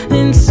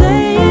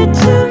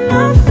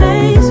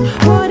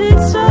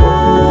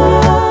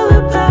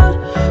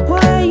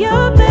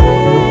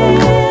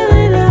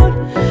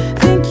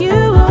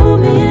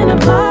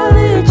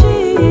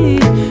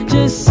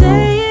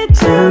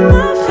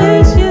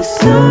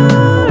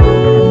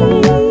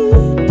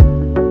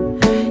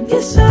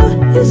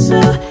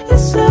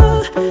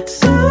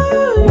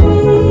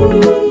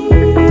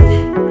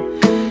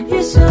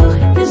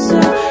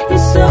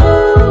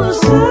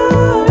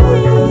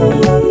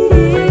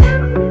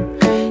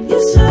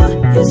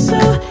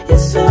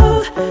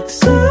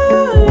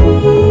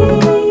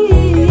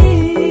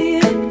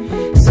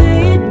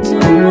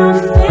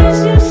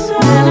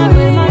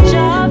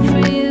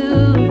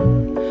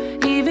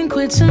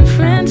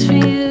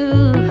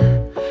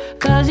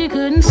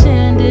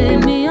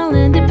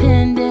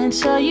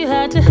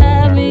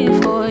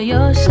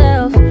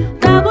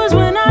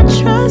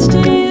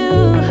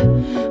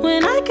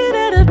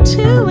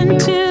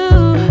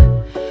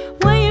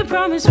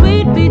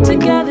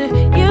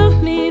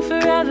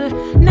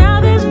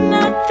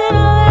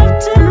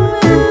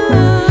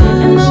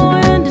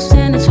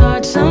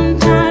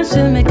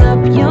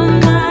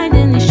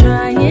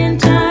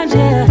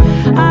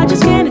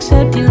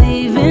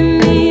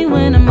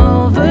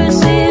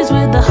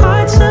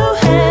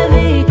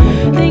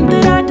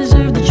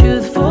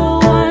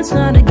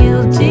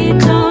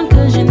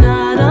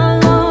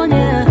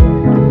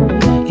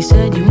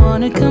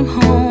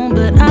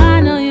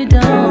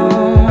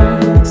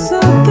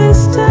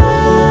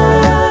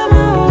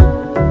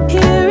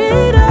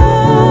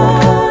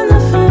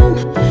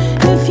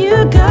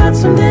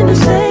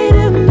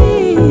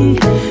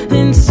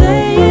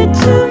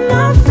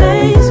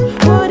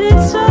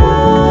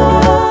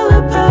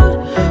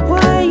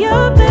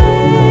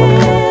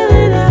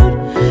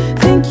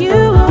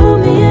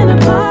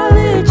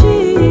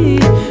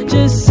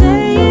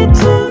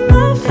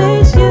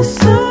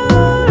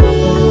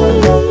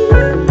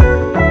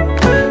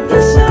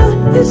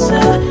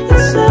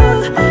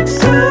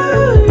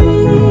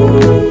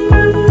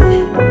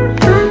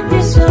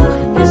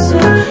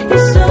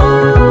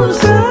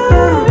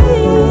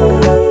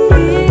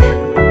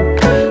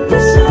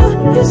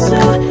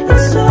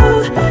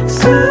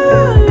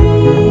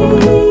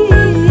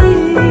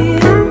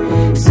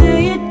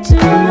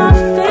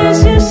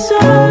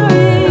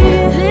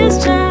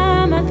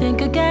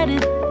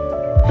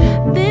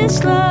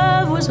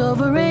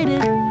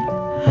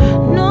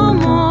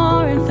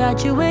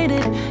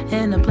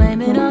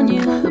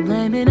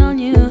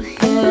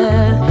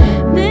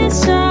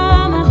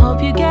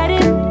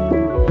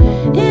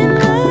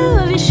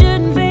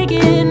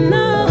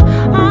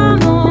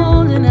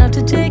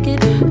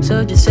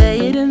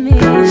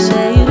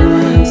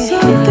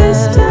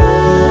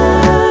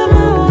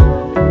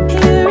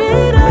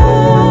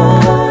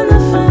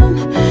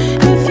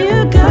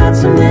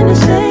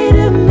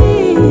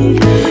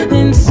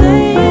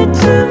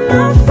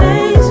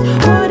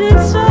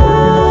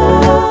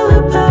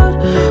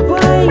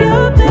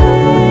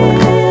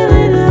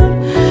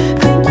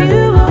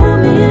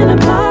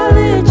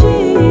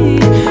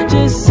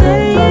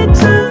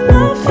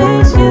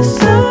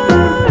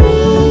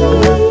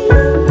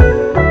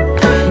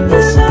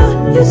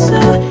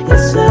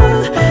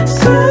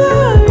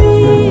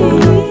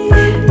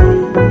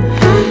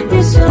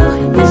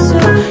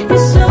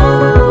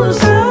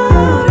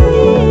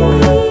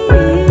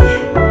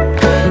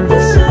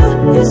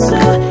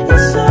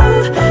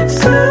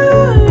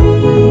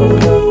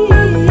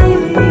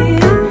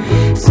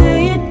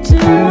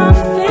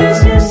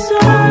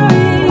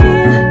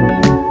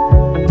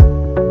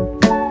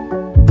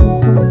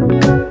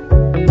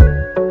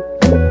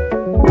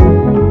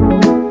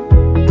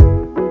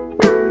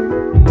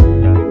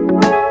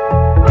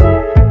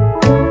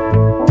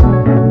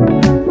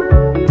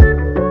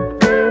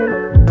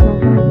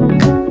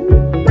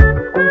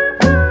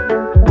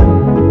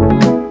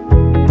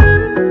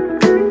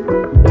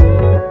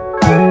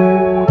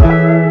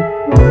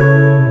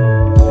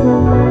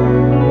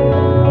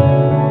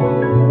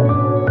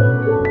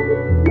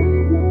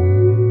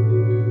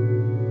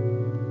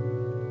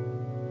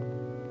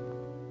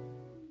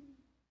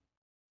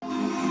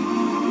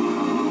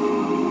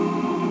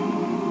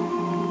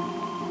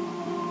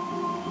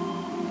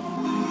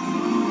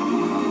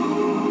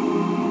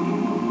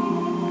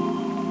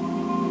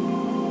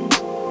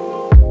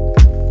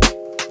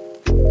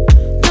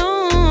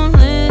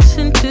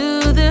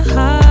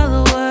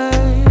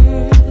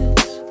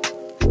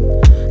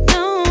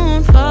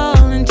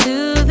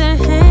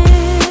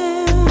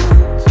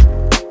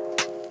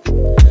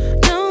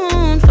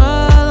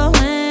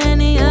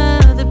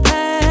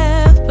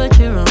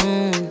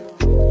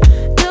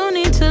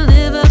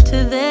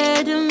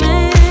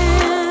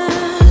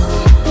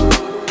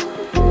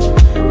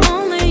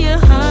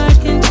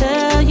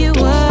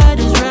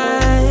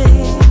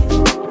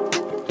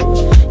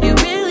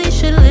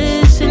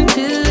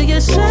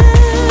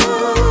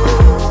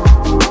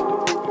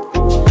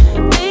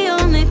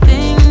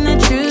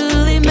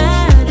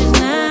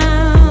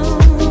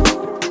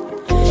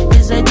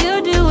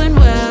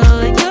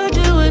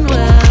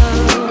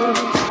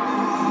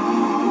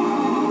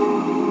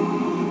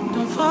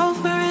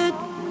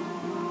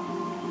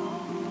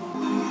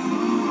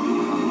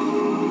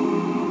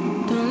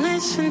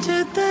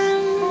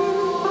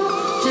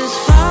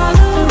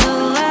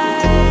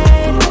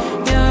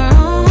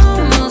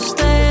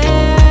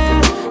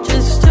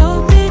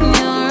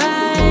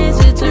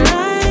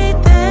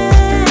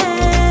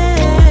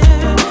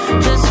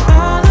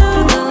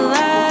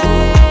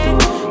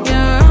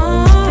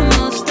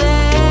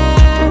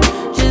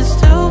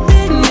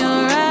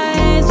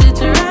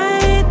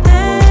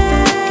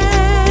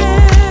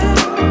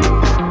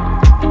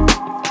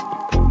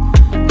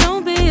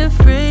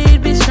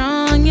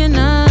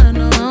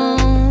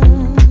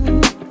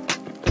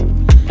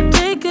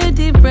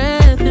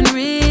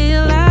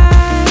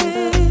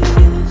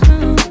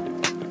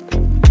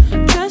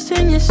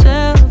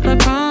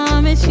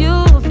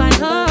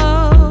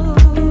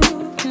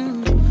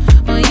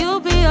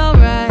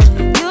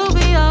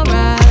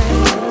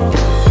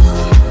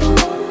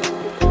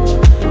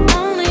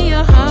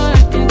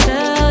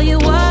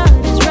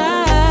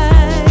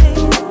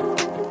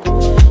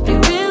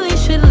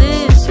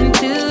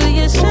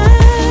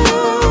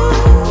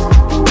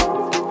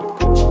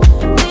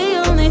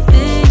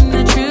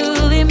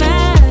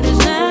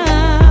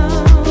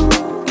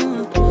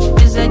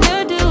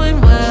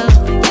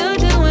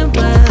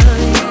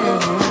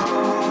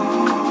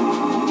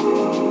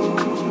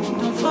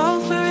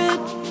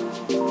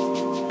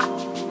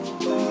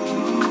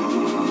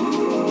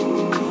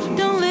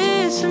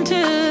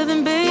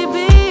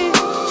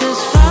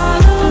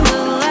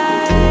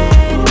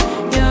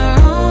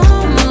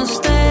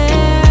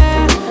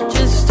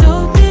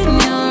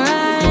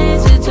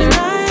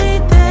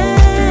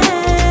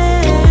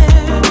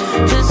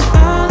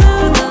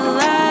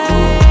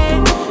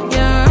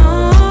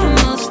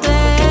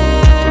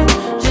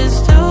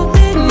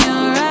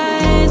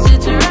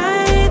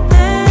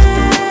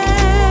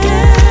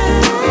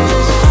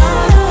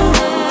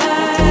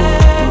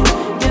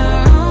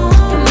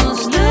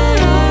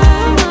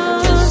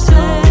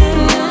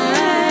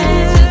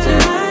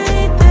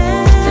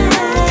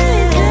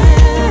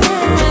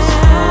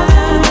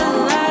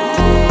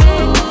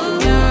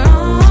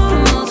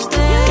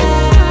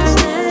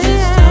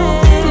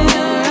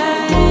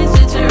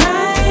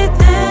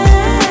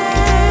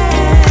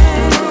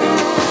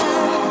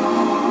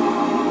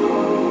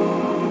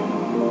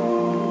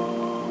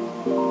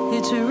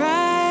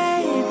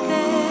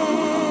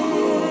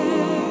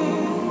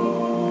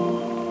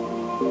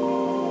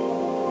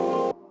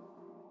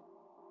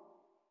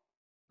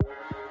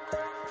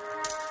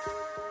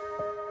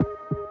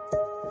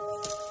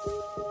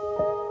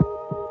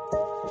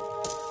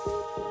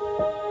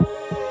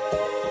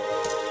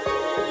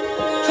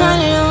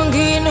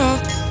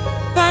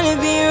 I've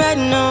been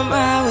riding on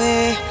my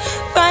way.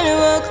 Finally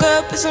woke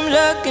up with some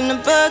luck in the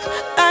book.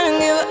 I don't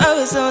give a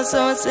what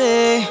someone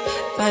say.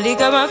 Finally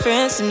got my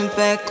friends in the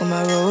back on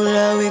my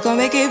roller. We gon'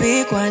 make it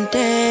big one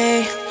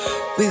day.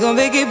 We gon'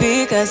 make it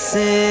big, I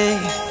say.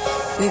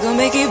 We gon'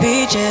 make it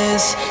big,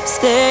 just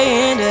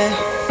stay in there.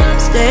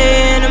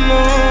 Stay in the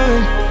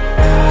moment.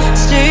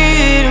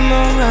 Stay in the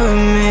moment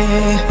with me.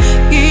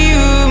 Give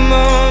you a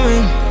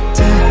moment.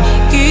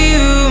 Give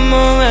you a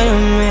moment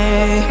with me.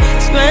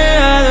 Smell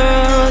all the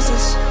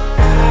roses.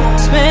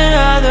 Smell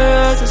all the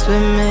roses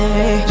with me.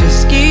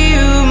 Just give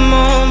you a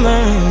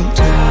moment.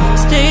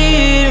 Stay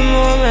in the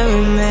moment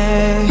with me.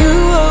 You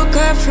woke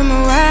up from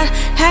a while.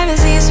 Haven't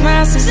seen you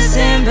smile since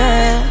December.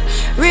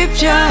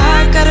 Ripped your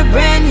heart, got a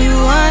brand new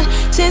one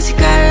since you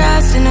got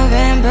lost in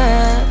November.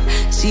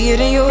 See it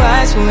in your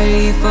eyes when we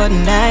leave for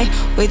the night.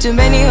 Way too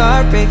many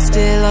heartbreaks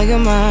still on your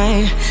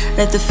mind.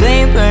 Let the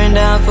flame burn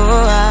down for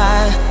a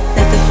while.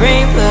 Let the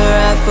flame blur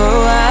out for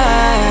a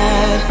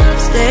while.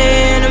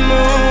 Stay in the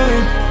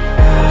moment.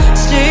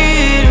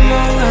 Stay in the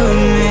moment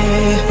with me.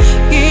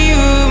 Give you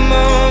a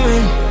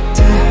moment.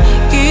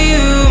 Give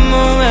you a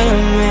moment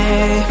with me.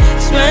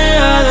 Smell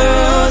all the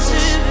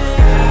roses.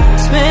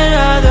 Smell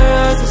all the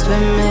roses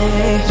with me.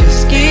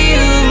 Just give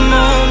you a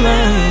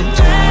moment.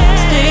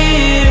 Stay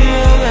in the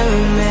moment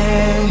with me.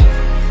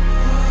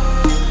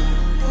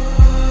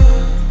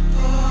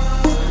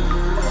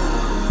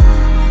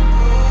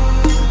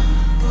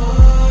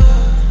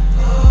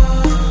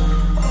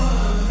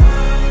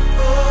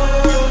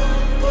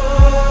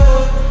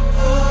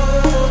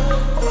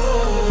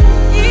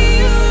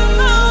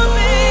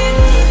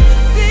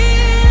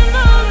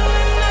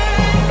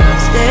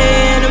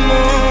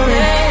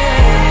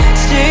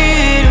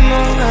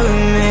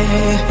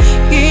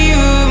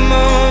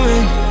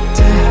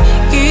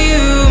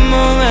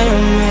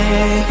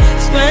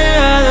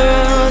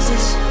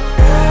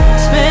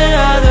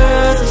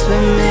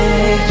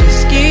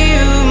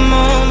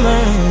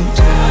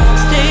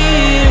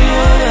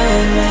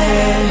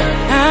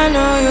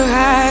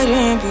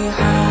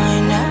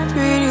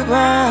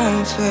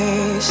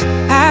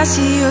 I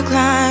see you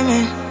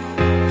climbing,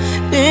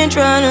 been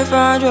trying to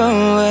find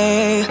your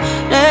way.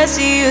 Let's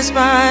see you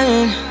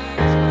smiling.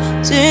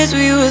 Since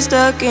we were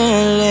stuck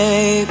in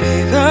LA,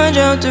 we gon'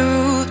 jump the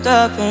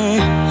rooftop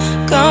and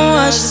come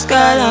watch the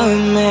skyline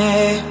with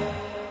me.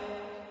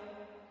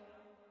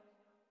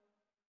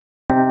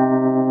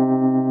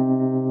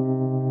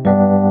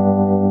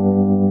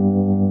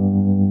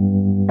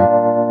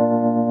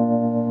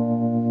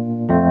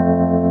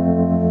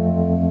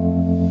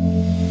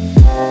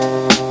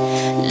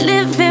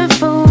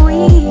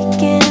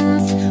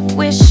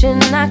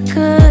 I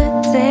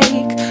could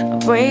take a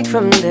break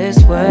from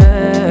this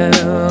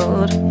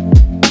world.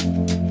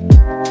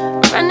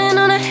 Running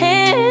on a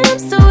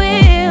hamster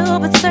wheel,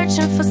 but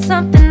searching for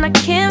something I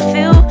can't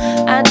feel.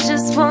 I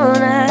just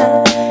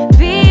wanna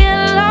be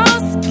a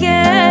lost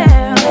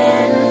girl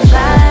and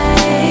fly.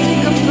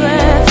 Take a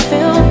breath,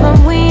 feel my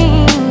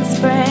wings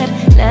spread,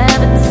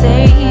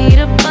 levitate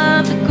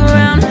above the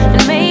ground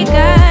and make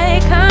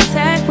eye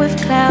contact with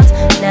clouds.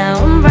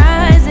 Now I'm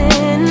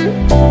rising,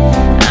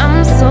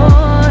 I'm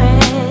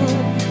soaring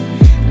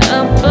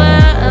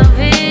above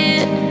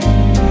it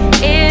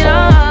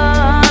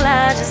all.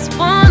 I just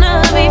wanna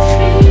be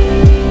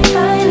free.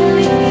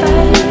 Finally,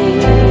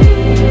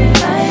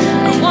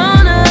 I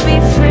wanna be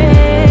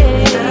free.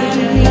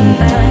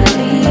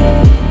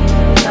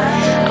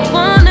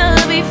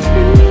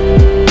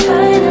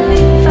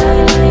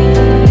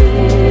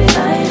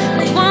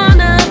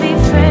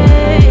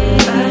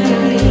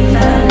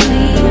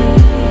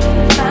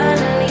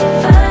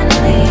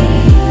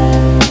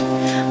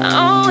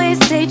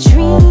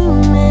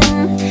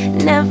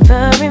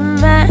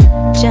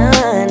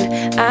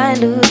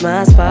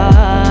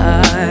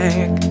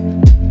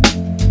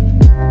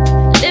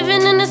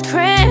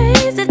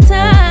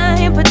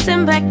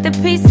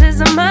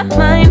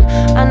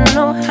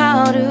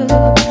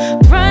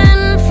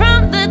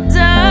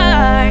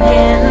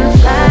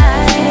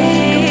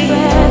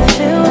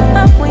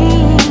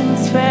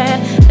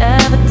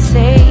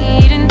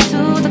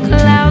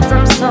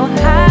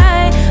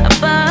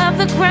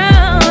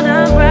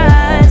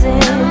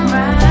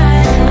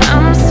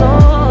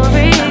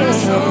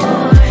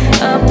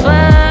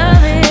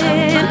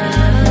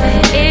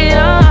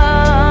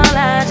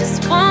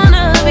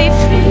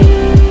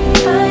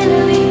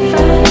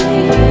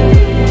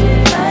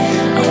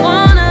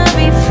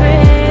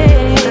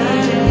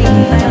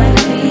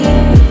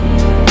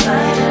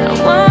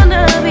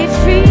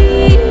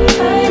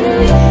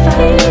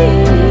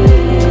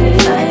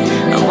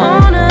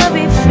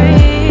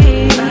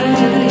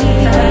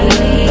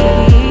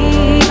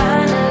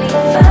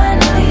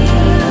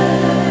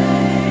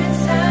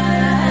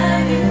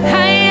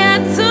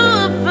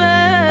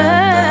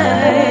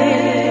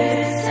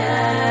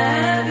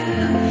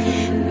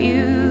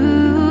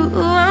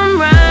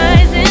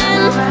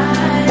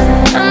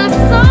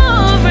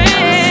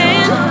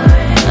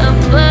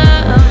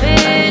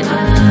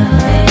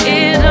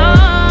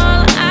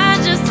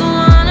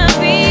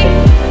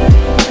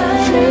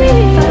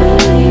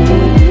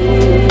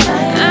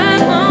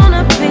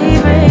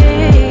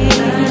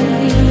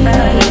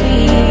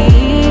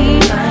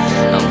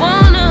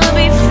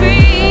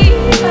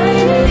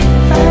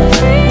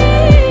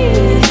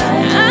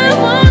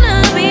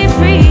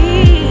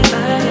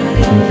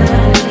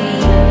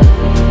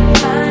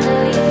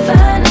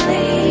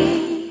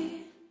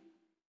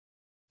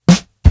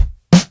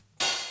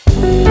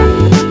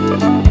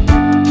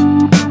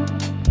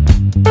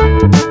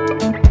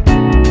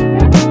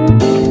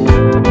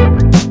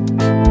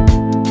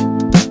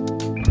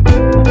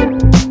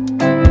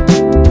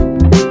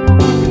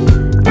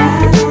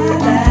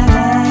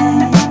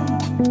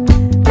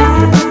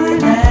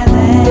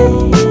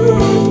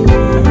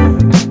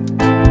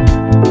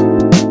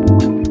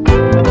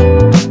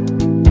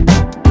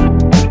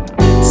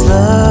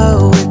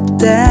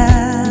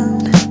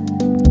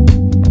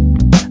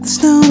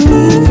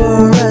 need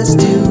for us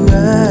to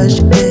rush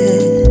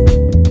it.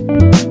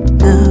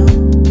 No,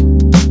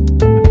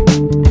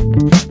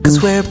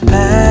 'cause we're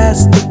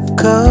past the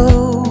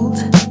cold.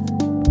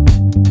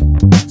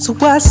 So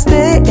why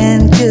stay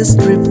and just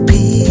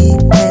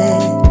repeat it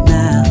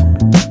now?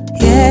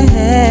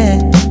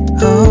 Yeah,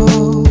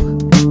 oh,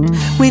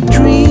 we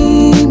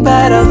dream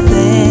about all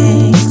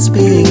things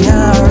being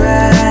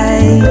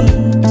alright,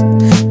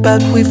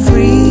 but we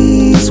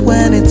freeze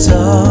when it's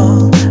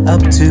all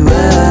up to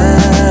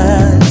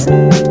us.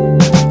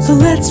 So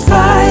let's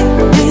fight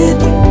it,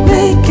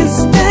 make a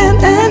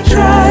stand and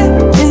try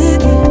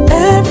it.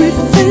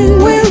 Everything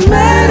will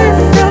matter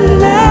from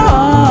now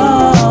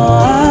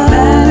on.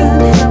 Matter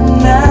from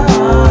now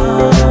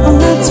on.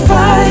 Let's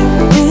fight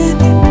it,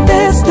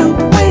 there's no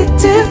way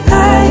to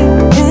hide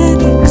it,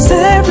 'cause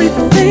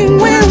everything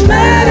will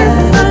matter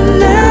from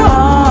now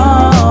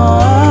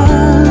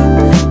on.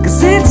 'Cause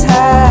it's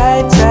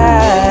high time.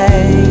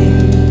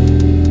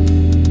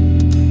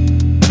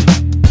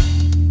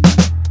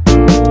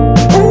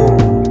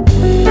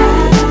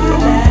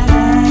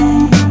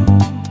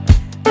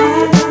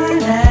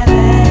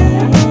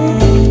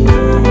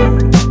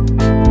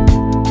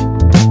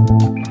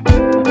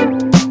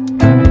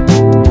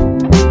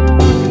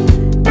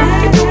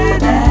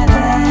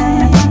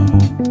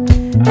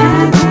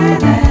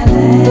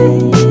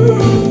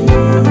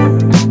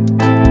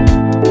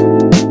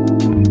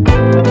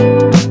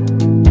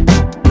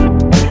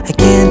 I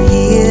can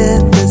hear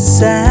the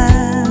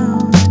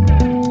sound,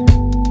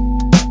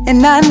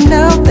 and I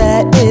know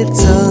that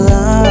it's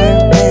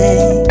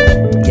alarming.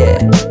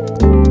 Yeah.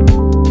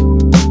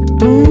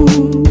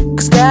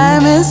 'Cause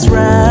time is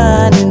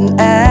running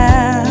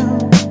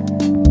out,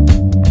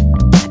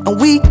 and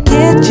we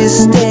can't just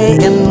stay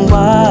and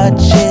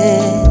watch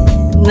it.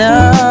 No.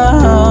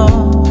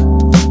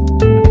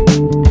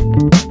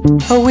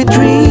 Oh, we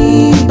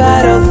dream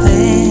about all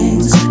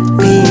things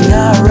being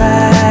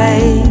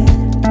alright,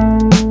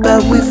 but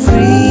we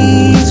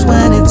freeze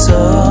when it's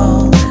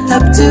all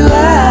up to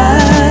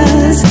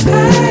us.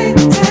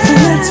 So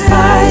let's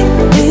fight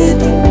it,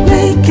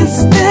 make a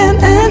stand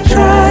and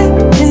try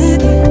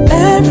it.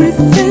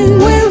 Everything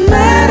will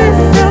matter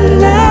from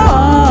now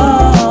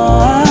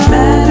on.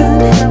 Matter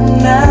from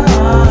now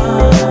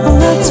on.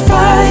 Let's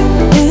fight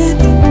it,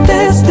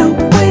 there's no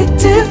way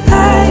to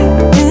hide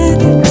it,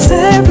 'cause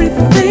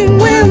everything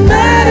will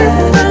matter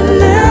from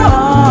now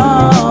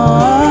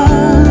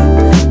on.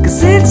 'Cause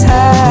it's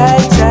high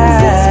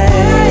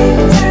time.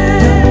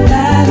 No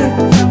matter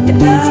from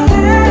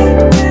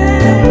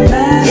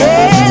now.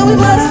 Yeah, we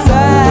must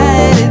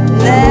fight it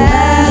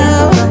now.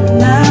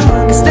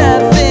 'Cause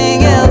nothing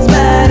else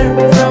matters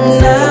from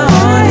now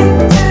on.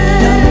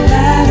 No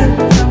matter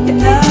from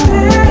now.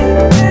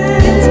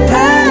 It's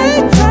high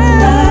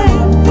time.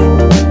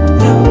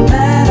 No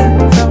matter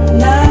from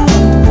now.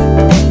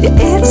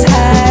 Yeah, it's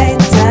high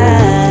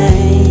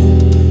time.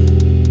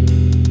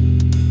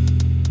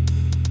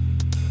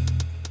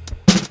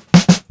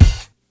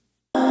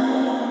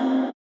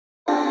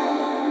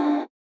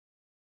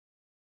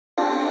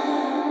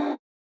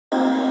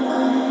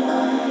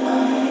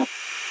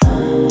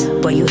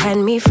 Boy, you had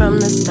me from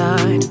the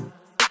start.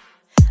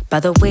 By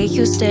the way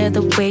you stared,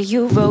 the way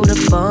you wrote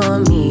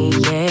upon me,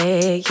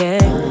 yeah,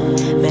 yeah.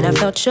 Man, I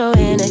felt your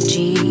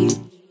energy.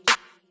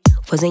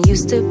 Wasn't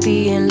used to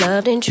being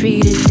loved and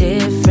treated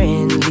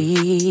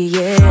differently,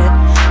 yeah.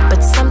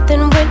 But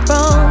something went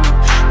wrong,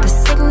 the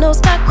signals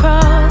got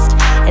crossed,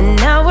 and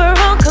now we're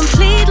on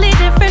completely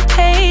different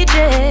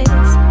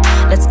pages.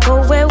 Let's go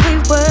where we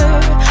were,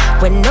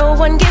 where no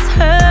one gets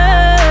hurt.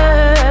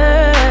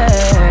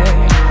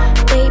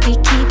 Baby,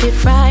 keep it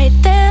right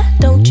there,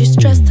 don't you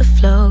stress the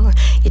flow.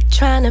 You're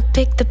trying to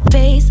pick the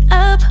pace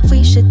up,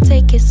 we should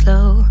take it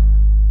slow.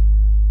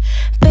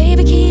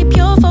 Baby, keep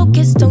your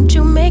focus, don't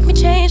you make me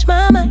change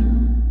my mind.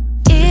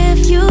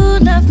 If you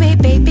love me,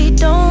 baby,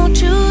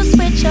 don't you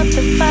switch up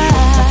the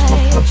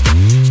vibe.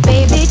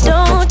 Baby,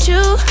 don't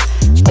you,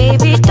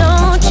 baby,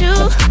 don't you,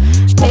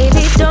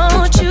 baby,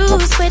 don't you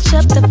switch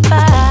up the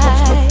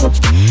vibe.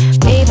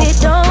 Baby,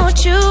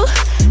 don't you,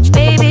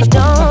 baby,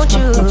 don't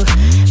you,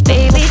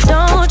 baby,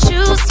 don't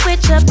you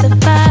switch up the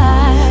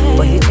vibe.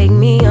 Boy, you take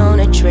me on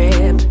a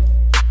trip,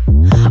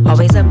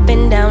 always up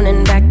and down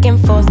and back and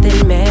forth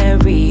in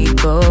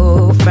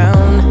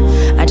merry-go-round.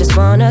 I just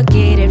wanna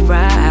get it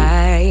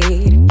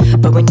right,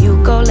 but when you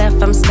go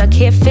left, I'm stuck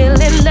here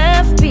feeling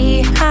left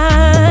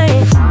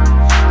behind.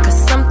 'Cause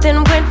something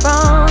went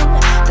wrong,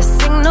 the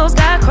signals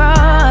got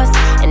crossed,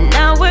 and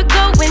now we're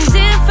going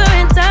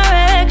different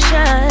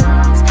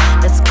directions.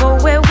 Let's go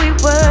where we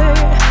were,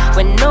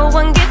 where no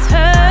one gets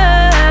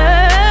hurt.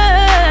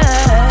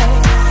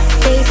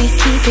 Baby,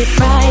 keep it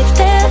right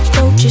there,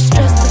 don't you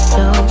stress the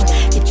flow.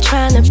 You're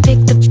trying to pick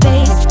the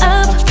pace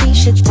up, we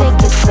should take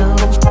it slow.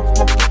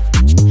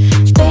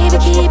 Baby,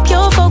 keep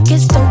your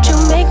focus, don't you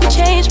make me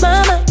change my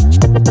mind.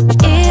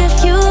 If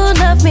you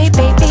love me,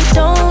 baby,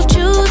 don't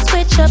you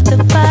switch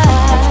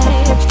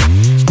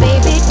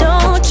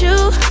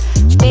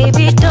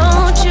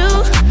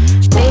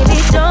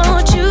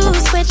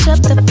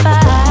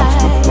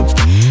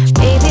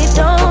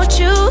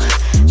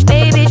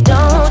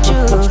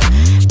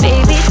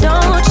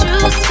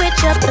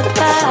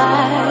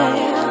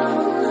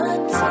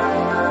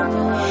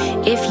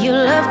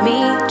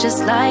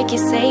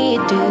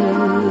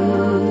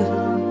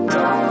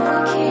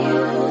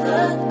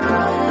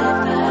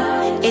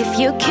If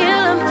you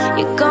kill him,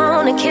 you're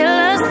gonna kill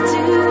us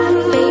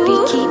too. Baby,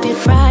 keep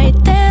it right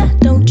there,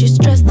 don't you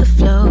stress the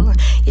flow.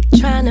 You're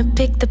trying to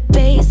pick the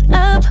pace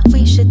up,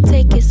 we should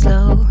take it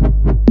slow.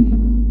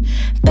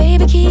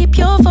 Baby, keep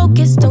your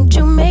focus, don't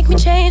you make me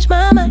change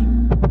my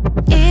mind.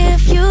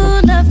 If you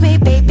love me,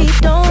 baby,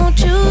 don't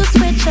you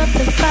switch up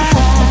the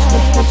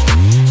vibe.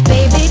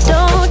 Baby,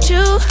 don't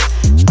you,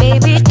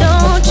 baby,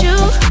 don't you,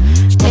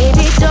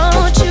 baby,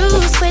 don't you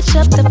switch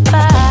up the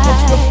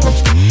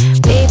vibe.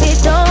 Baby,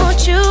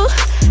 don't you,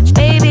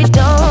 baby,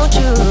 don't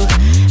you,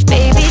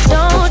 baby,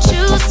 don't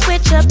you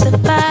switch up the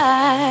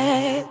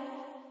vibe.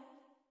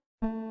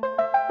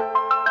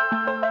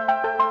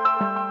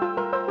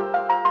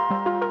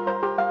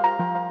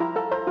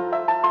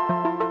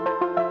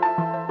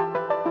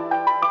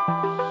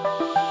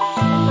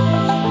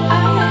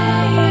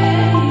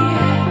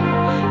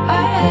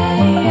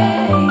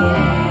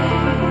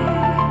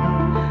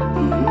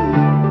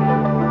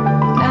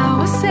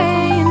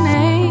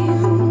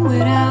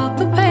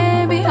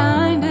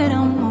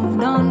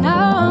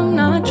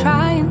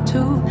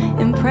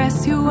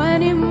 You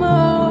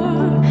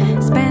anymore,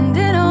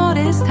 spending all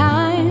this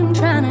time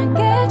trying to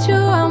get you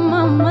out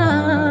my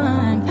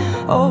mind.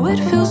 Oh, it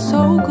feels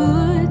so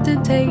good to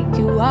take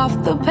you off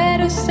the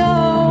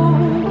pedestal.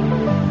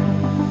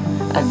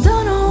 I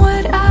don't know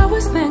what I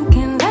was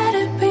thinking, let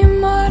it be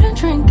more than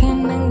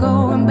drinking and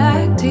going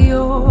back to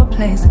your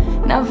place,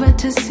 never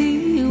to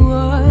see you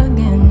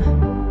again.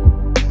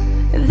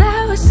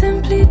 That was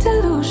simply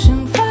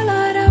delusion,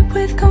 followed up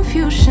with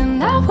confusion.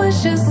 That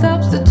was just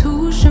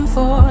substitution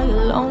for a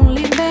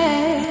lonely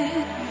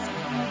bed.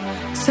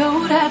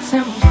 So that's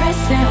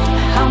impressive,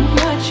 how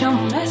much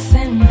you're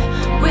messing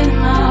with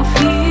my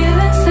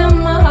feelings in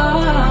my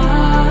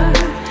heart.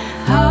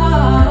 Oh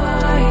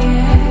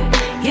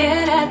yeah,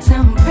 yeah, that's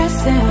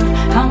impressive,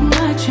 how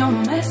much you're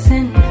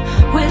messing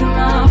with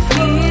my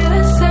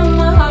feelings in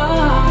my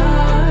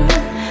heart.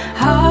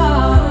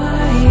 Oh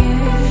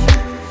yeah,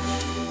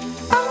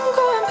 I'm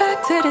going back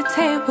to the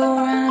table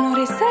round. Oh,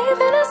 they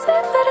saving us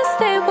up for the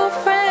stable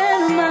friend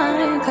of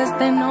mine, 'cause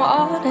they know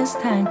all this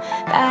time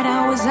that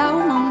I was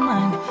out my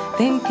mind,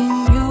 thinking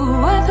you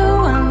were the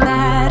one,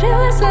 that it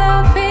was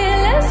love,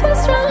 feelings were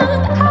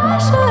strong. I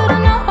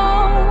should've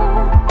known,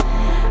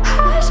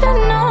 I should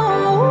know.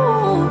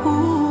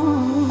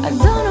 I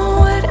don't know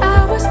what I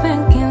was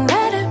thinking,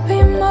 let it be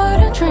more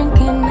than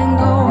drinking and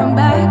going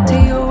back to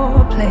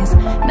your place,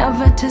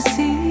 never to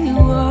see you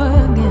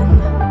again.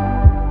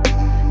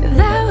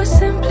 That was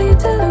simply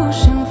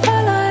delusion,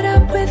 followed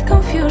up with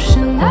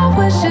confusion. That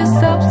was just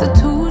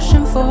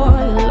substitution for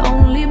a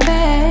lonely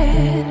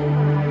bed.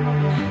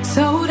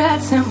 So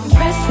that's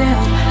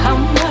impressive, how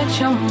much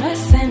you're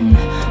messing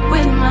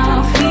with my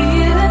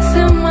feelings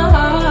in my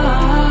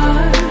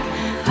heart.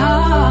 Oh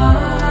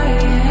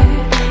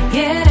yeah,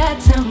 yeah,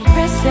 that's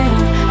impressive,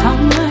 how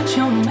much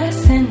you're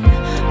messing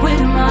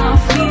with my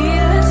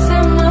feelings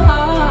in my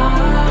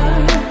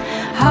heart.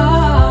 Oh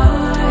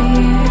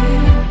yeah.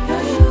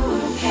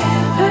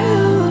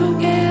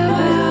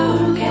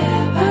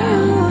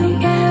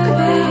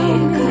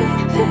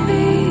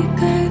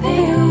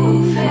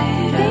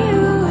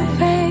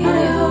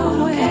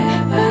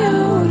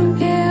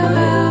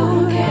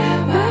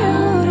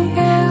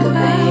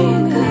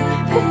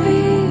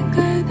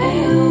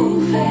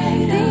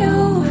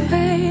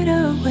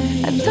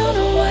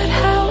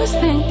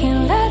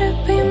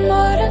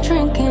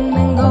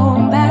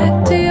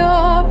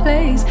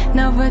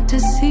 Never to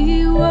see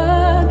you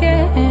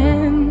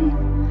again.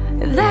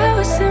 That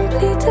was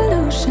simply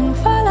delusion,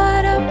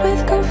 followed up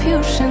with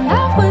confusion.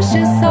 That was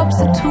just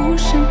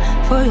substitution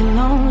for your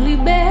lonely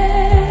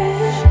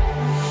bed.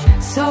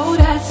 So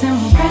that's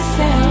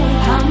impressive,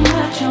 how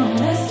much you're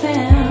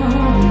missing.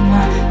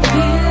 My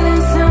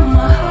feelings in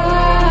my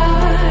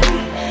heart,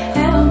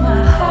 in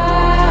my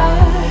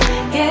heart.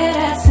 Yeah,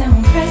 that's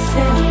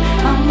impressive,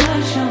 how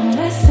much you're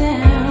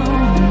missing.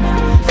 My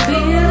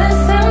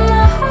feelings in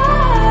my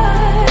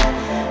heart.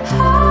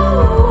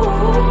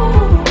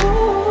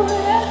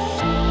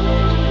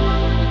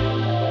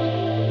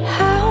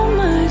 How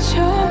much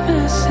you're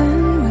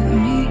messing with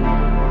me.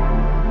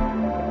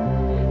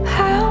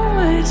 How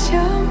much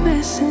you're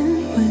messing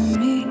with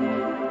me.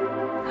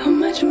 How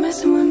much you're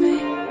messing with me.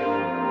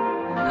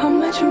 How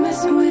much you're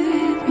messing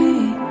with me.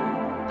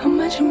 How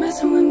much you're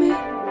messing with me.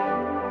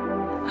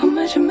 How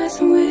much you're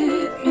messing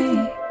with me.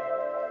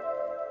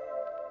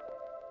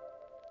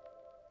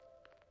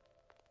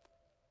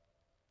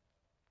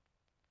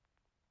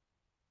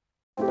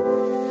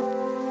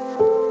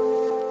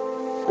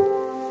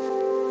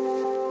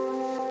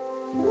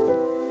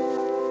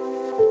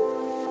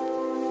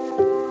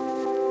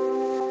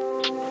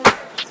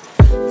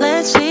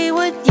 Let's see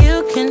what you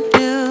can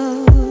do.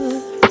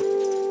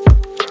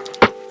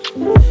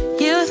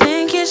 You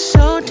think you're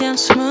so damn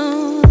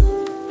smooth.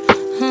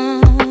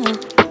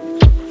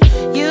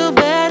 You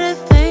better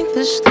think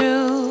this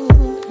through.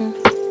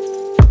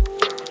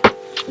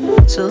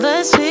 So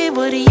let's see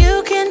what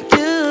you can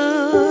do.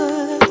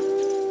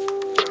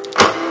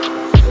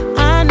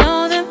 I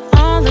know them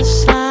all the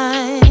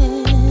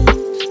signs.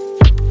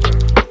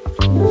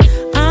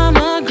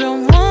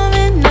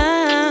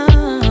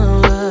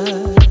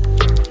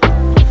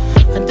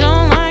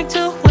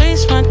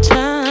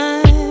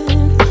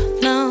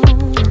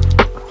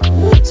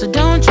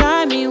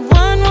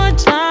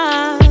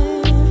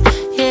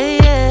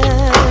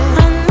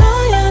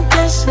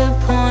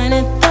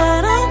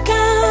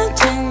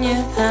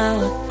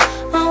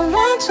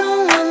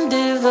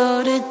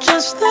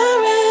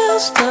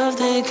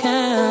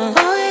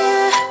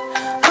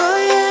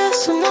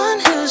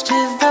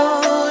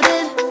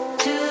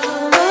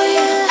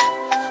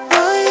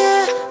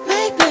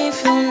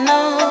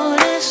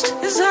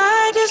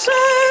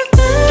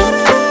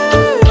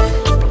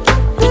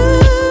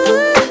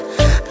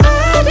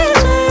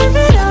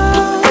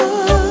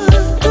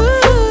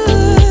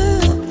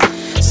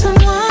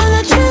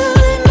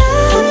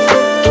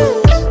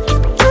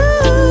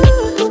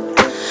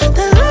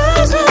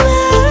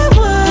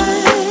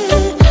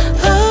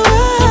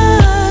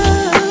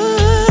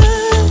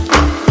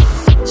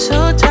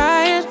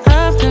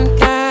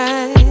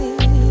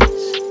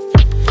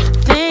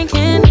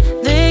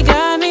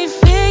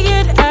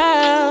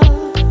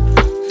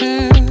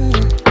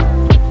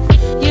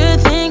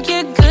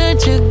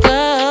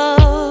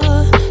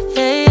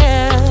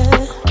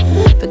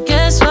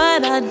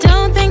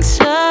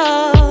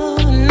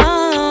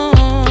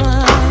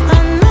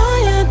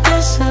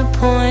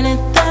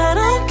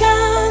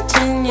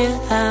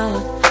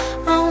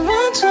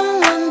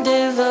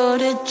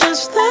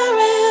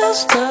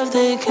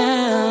 it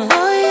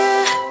can.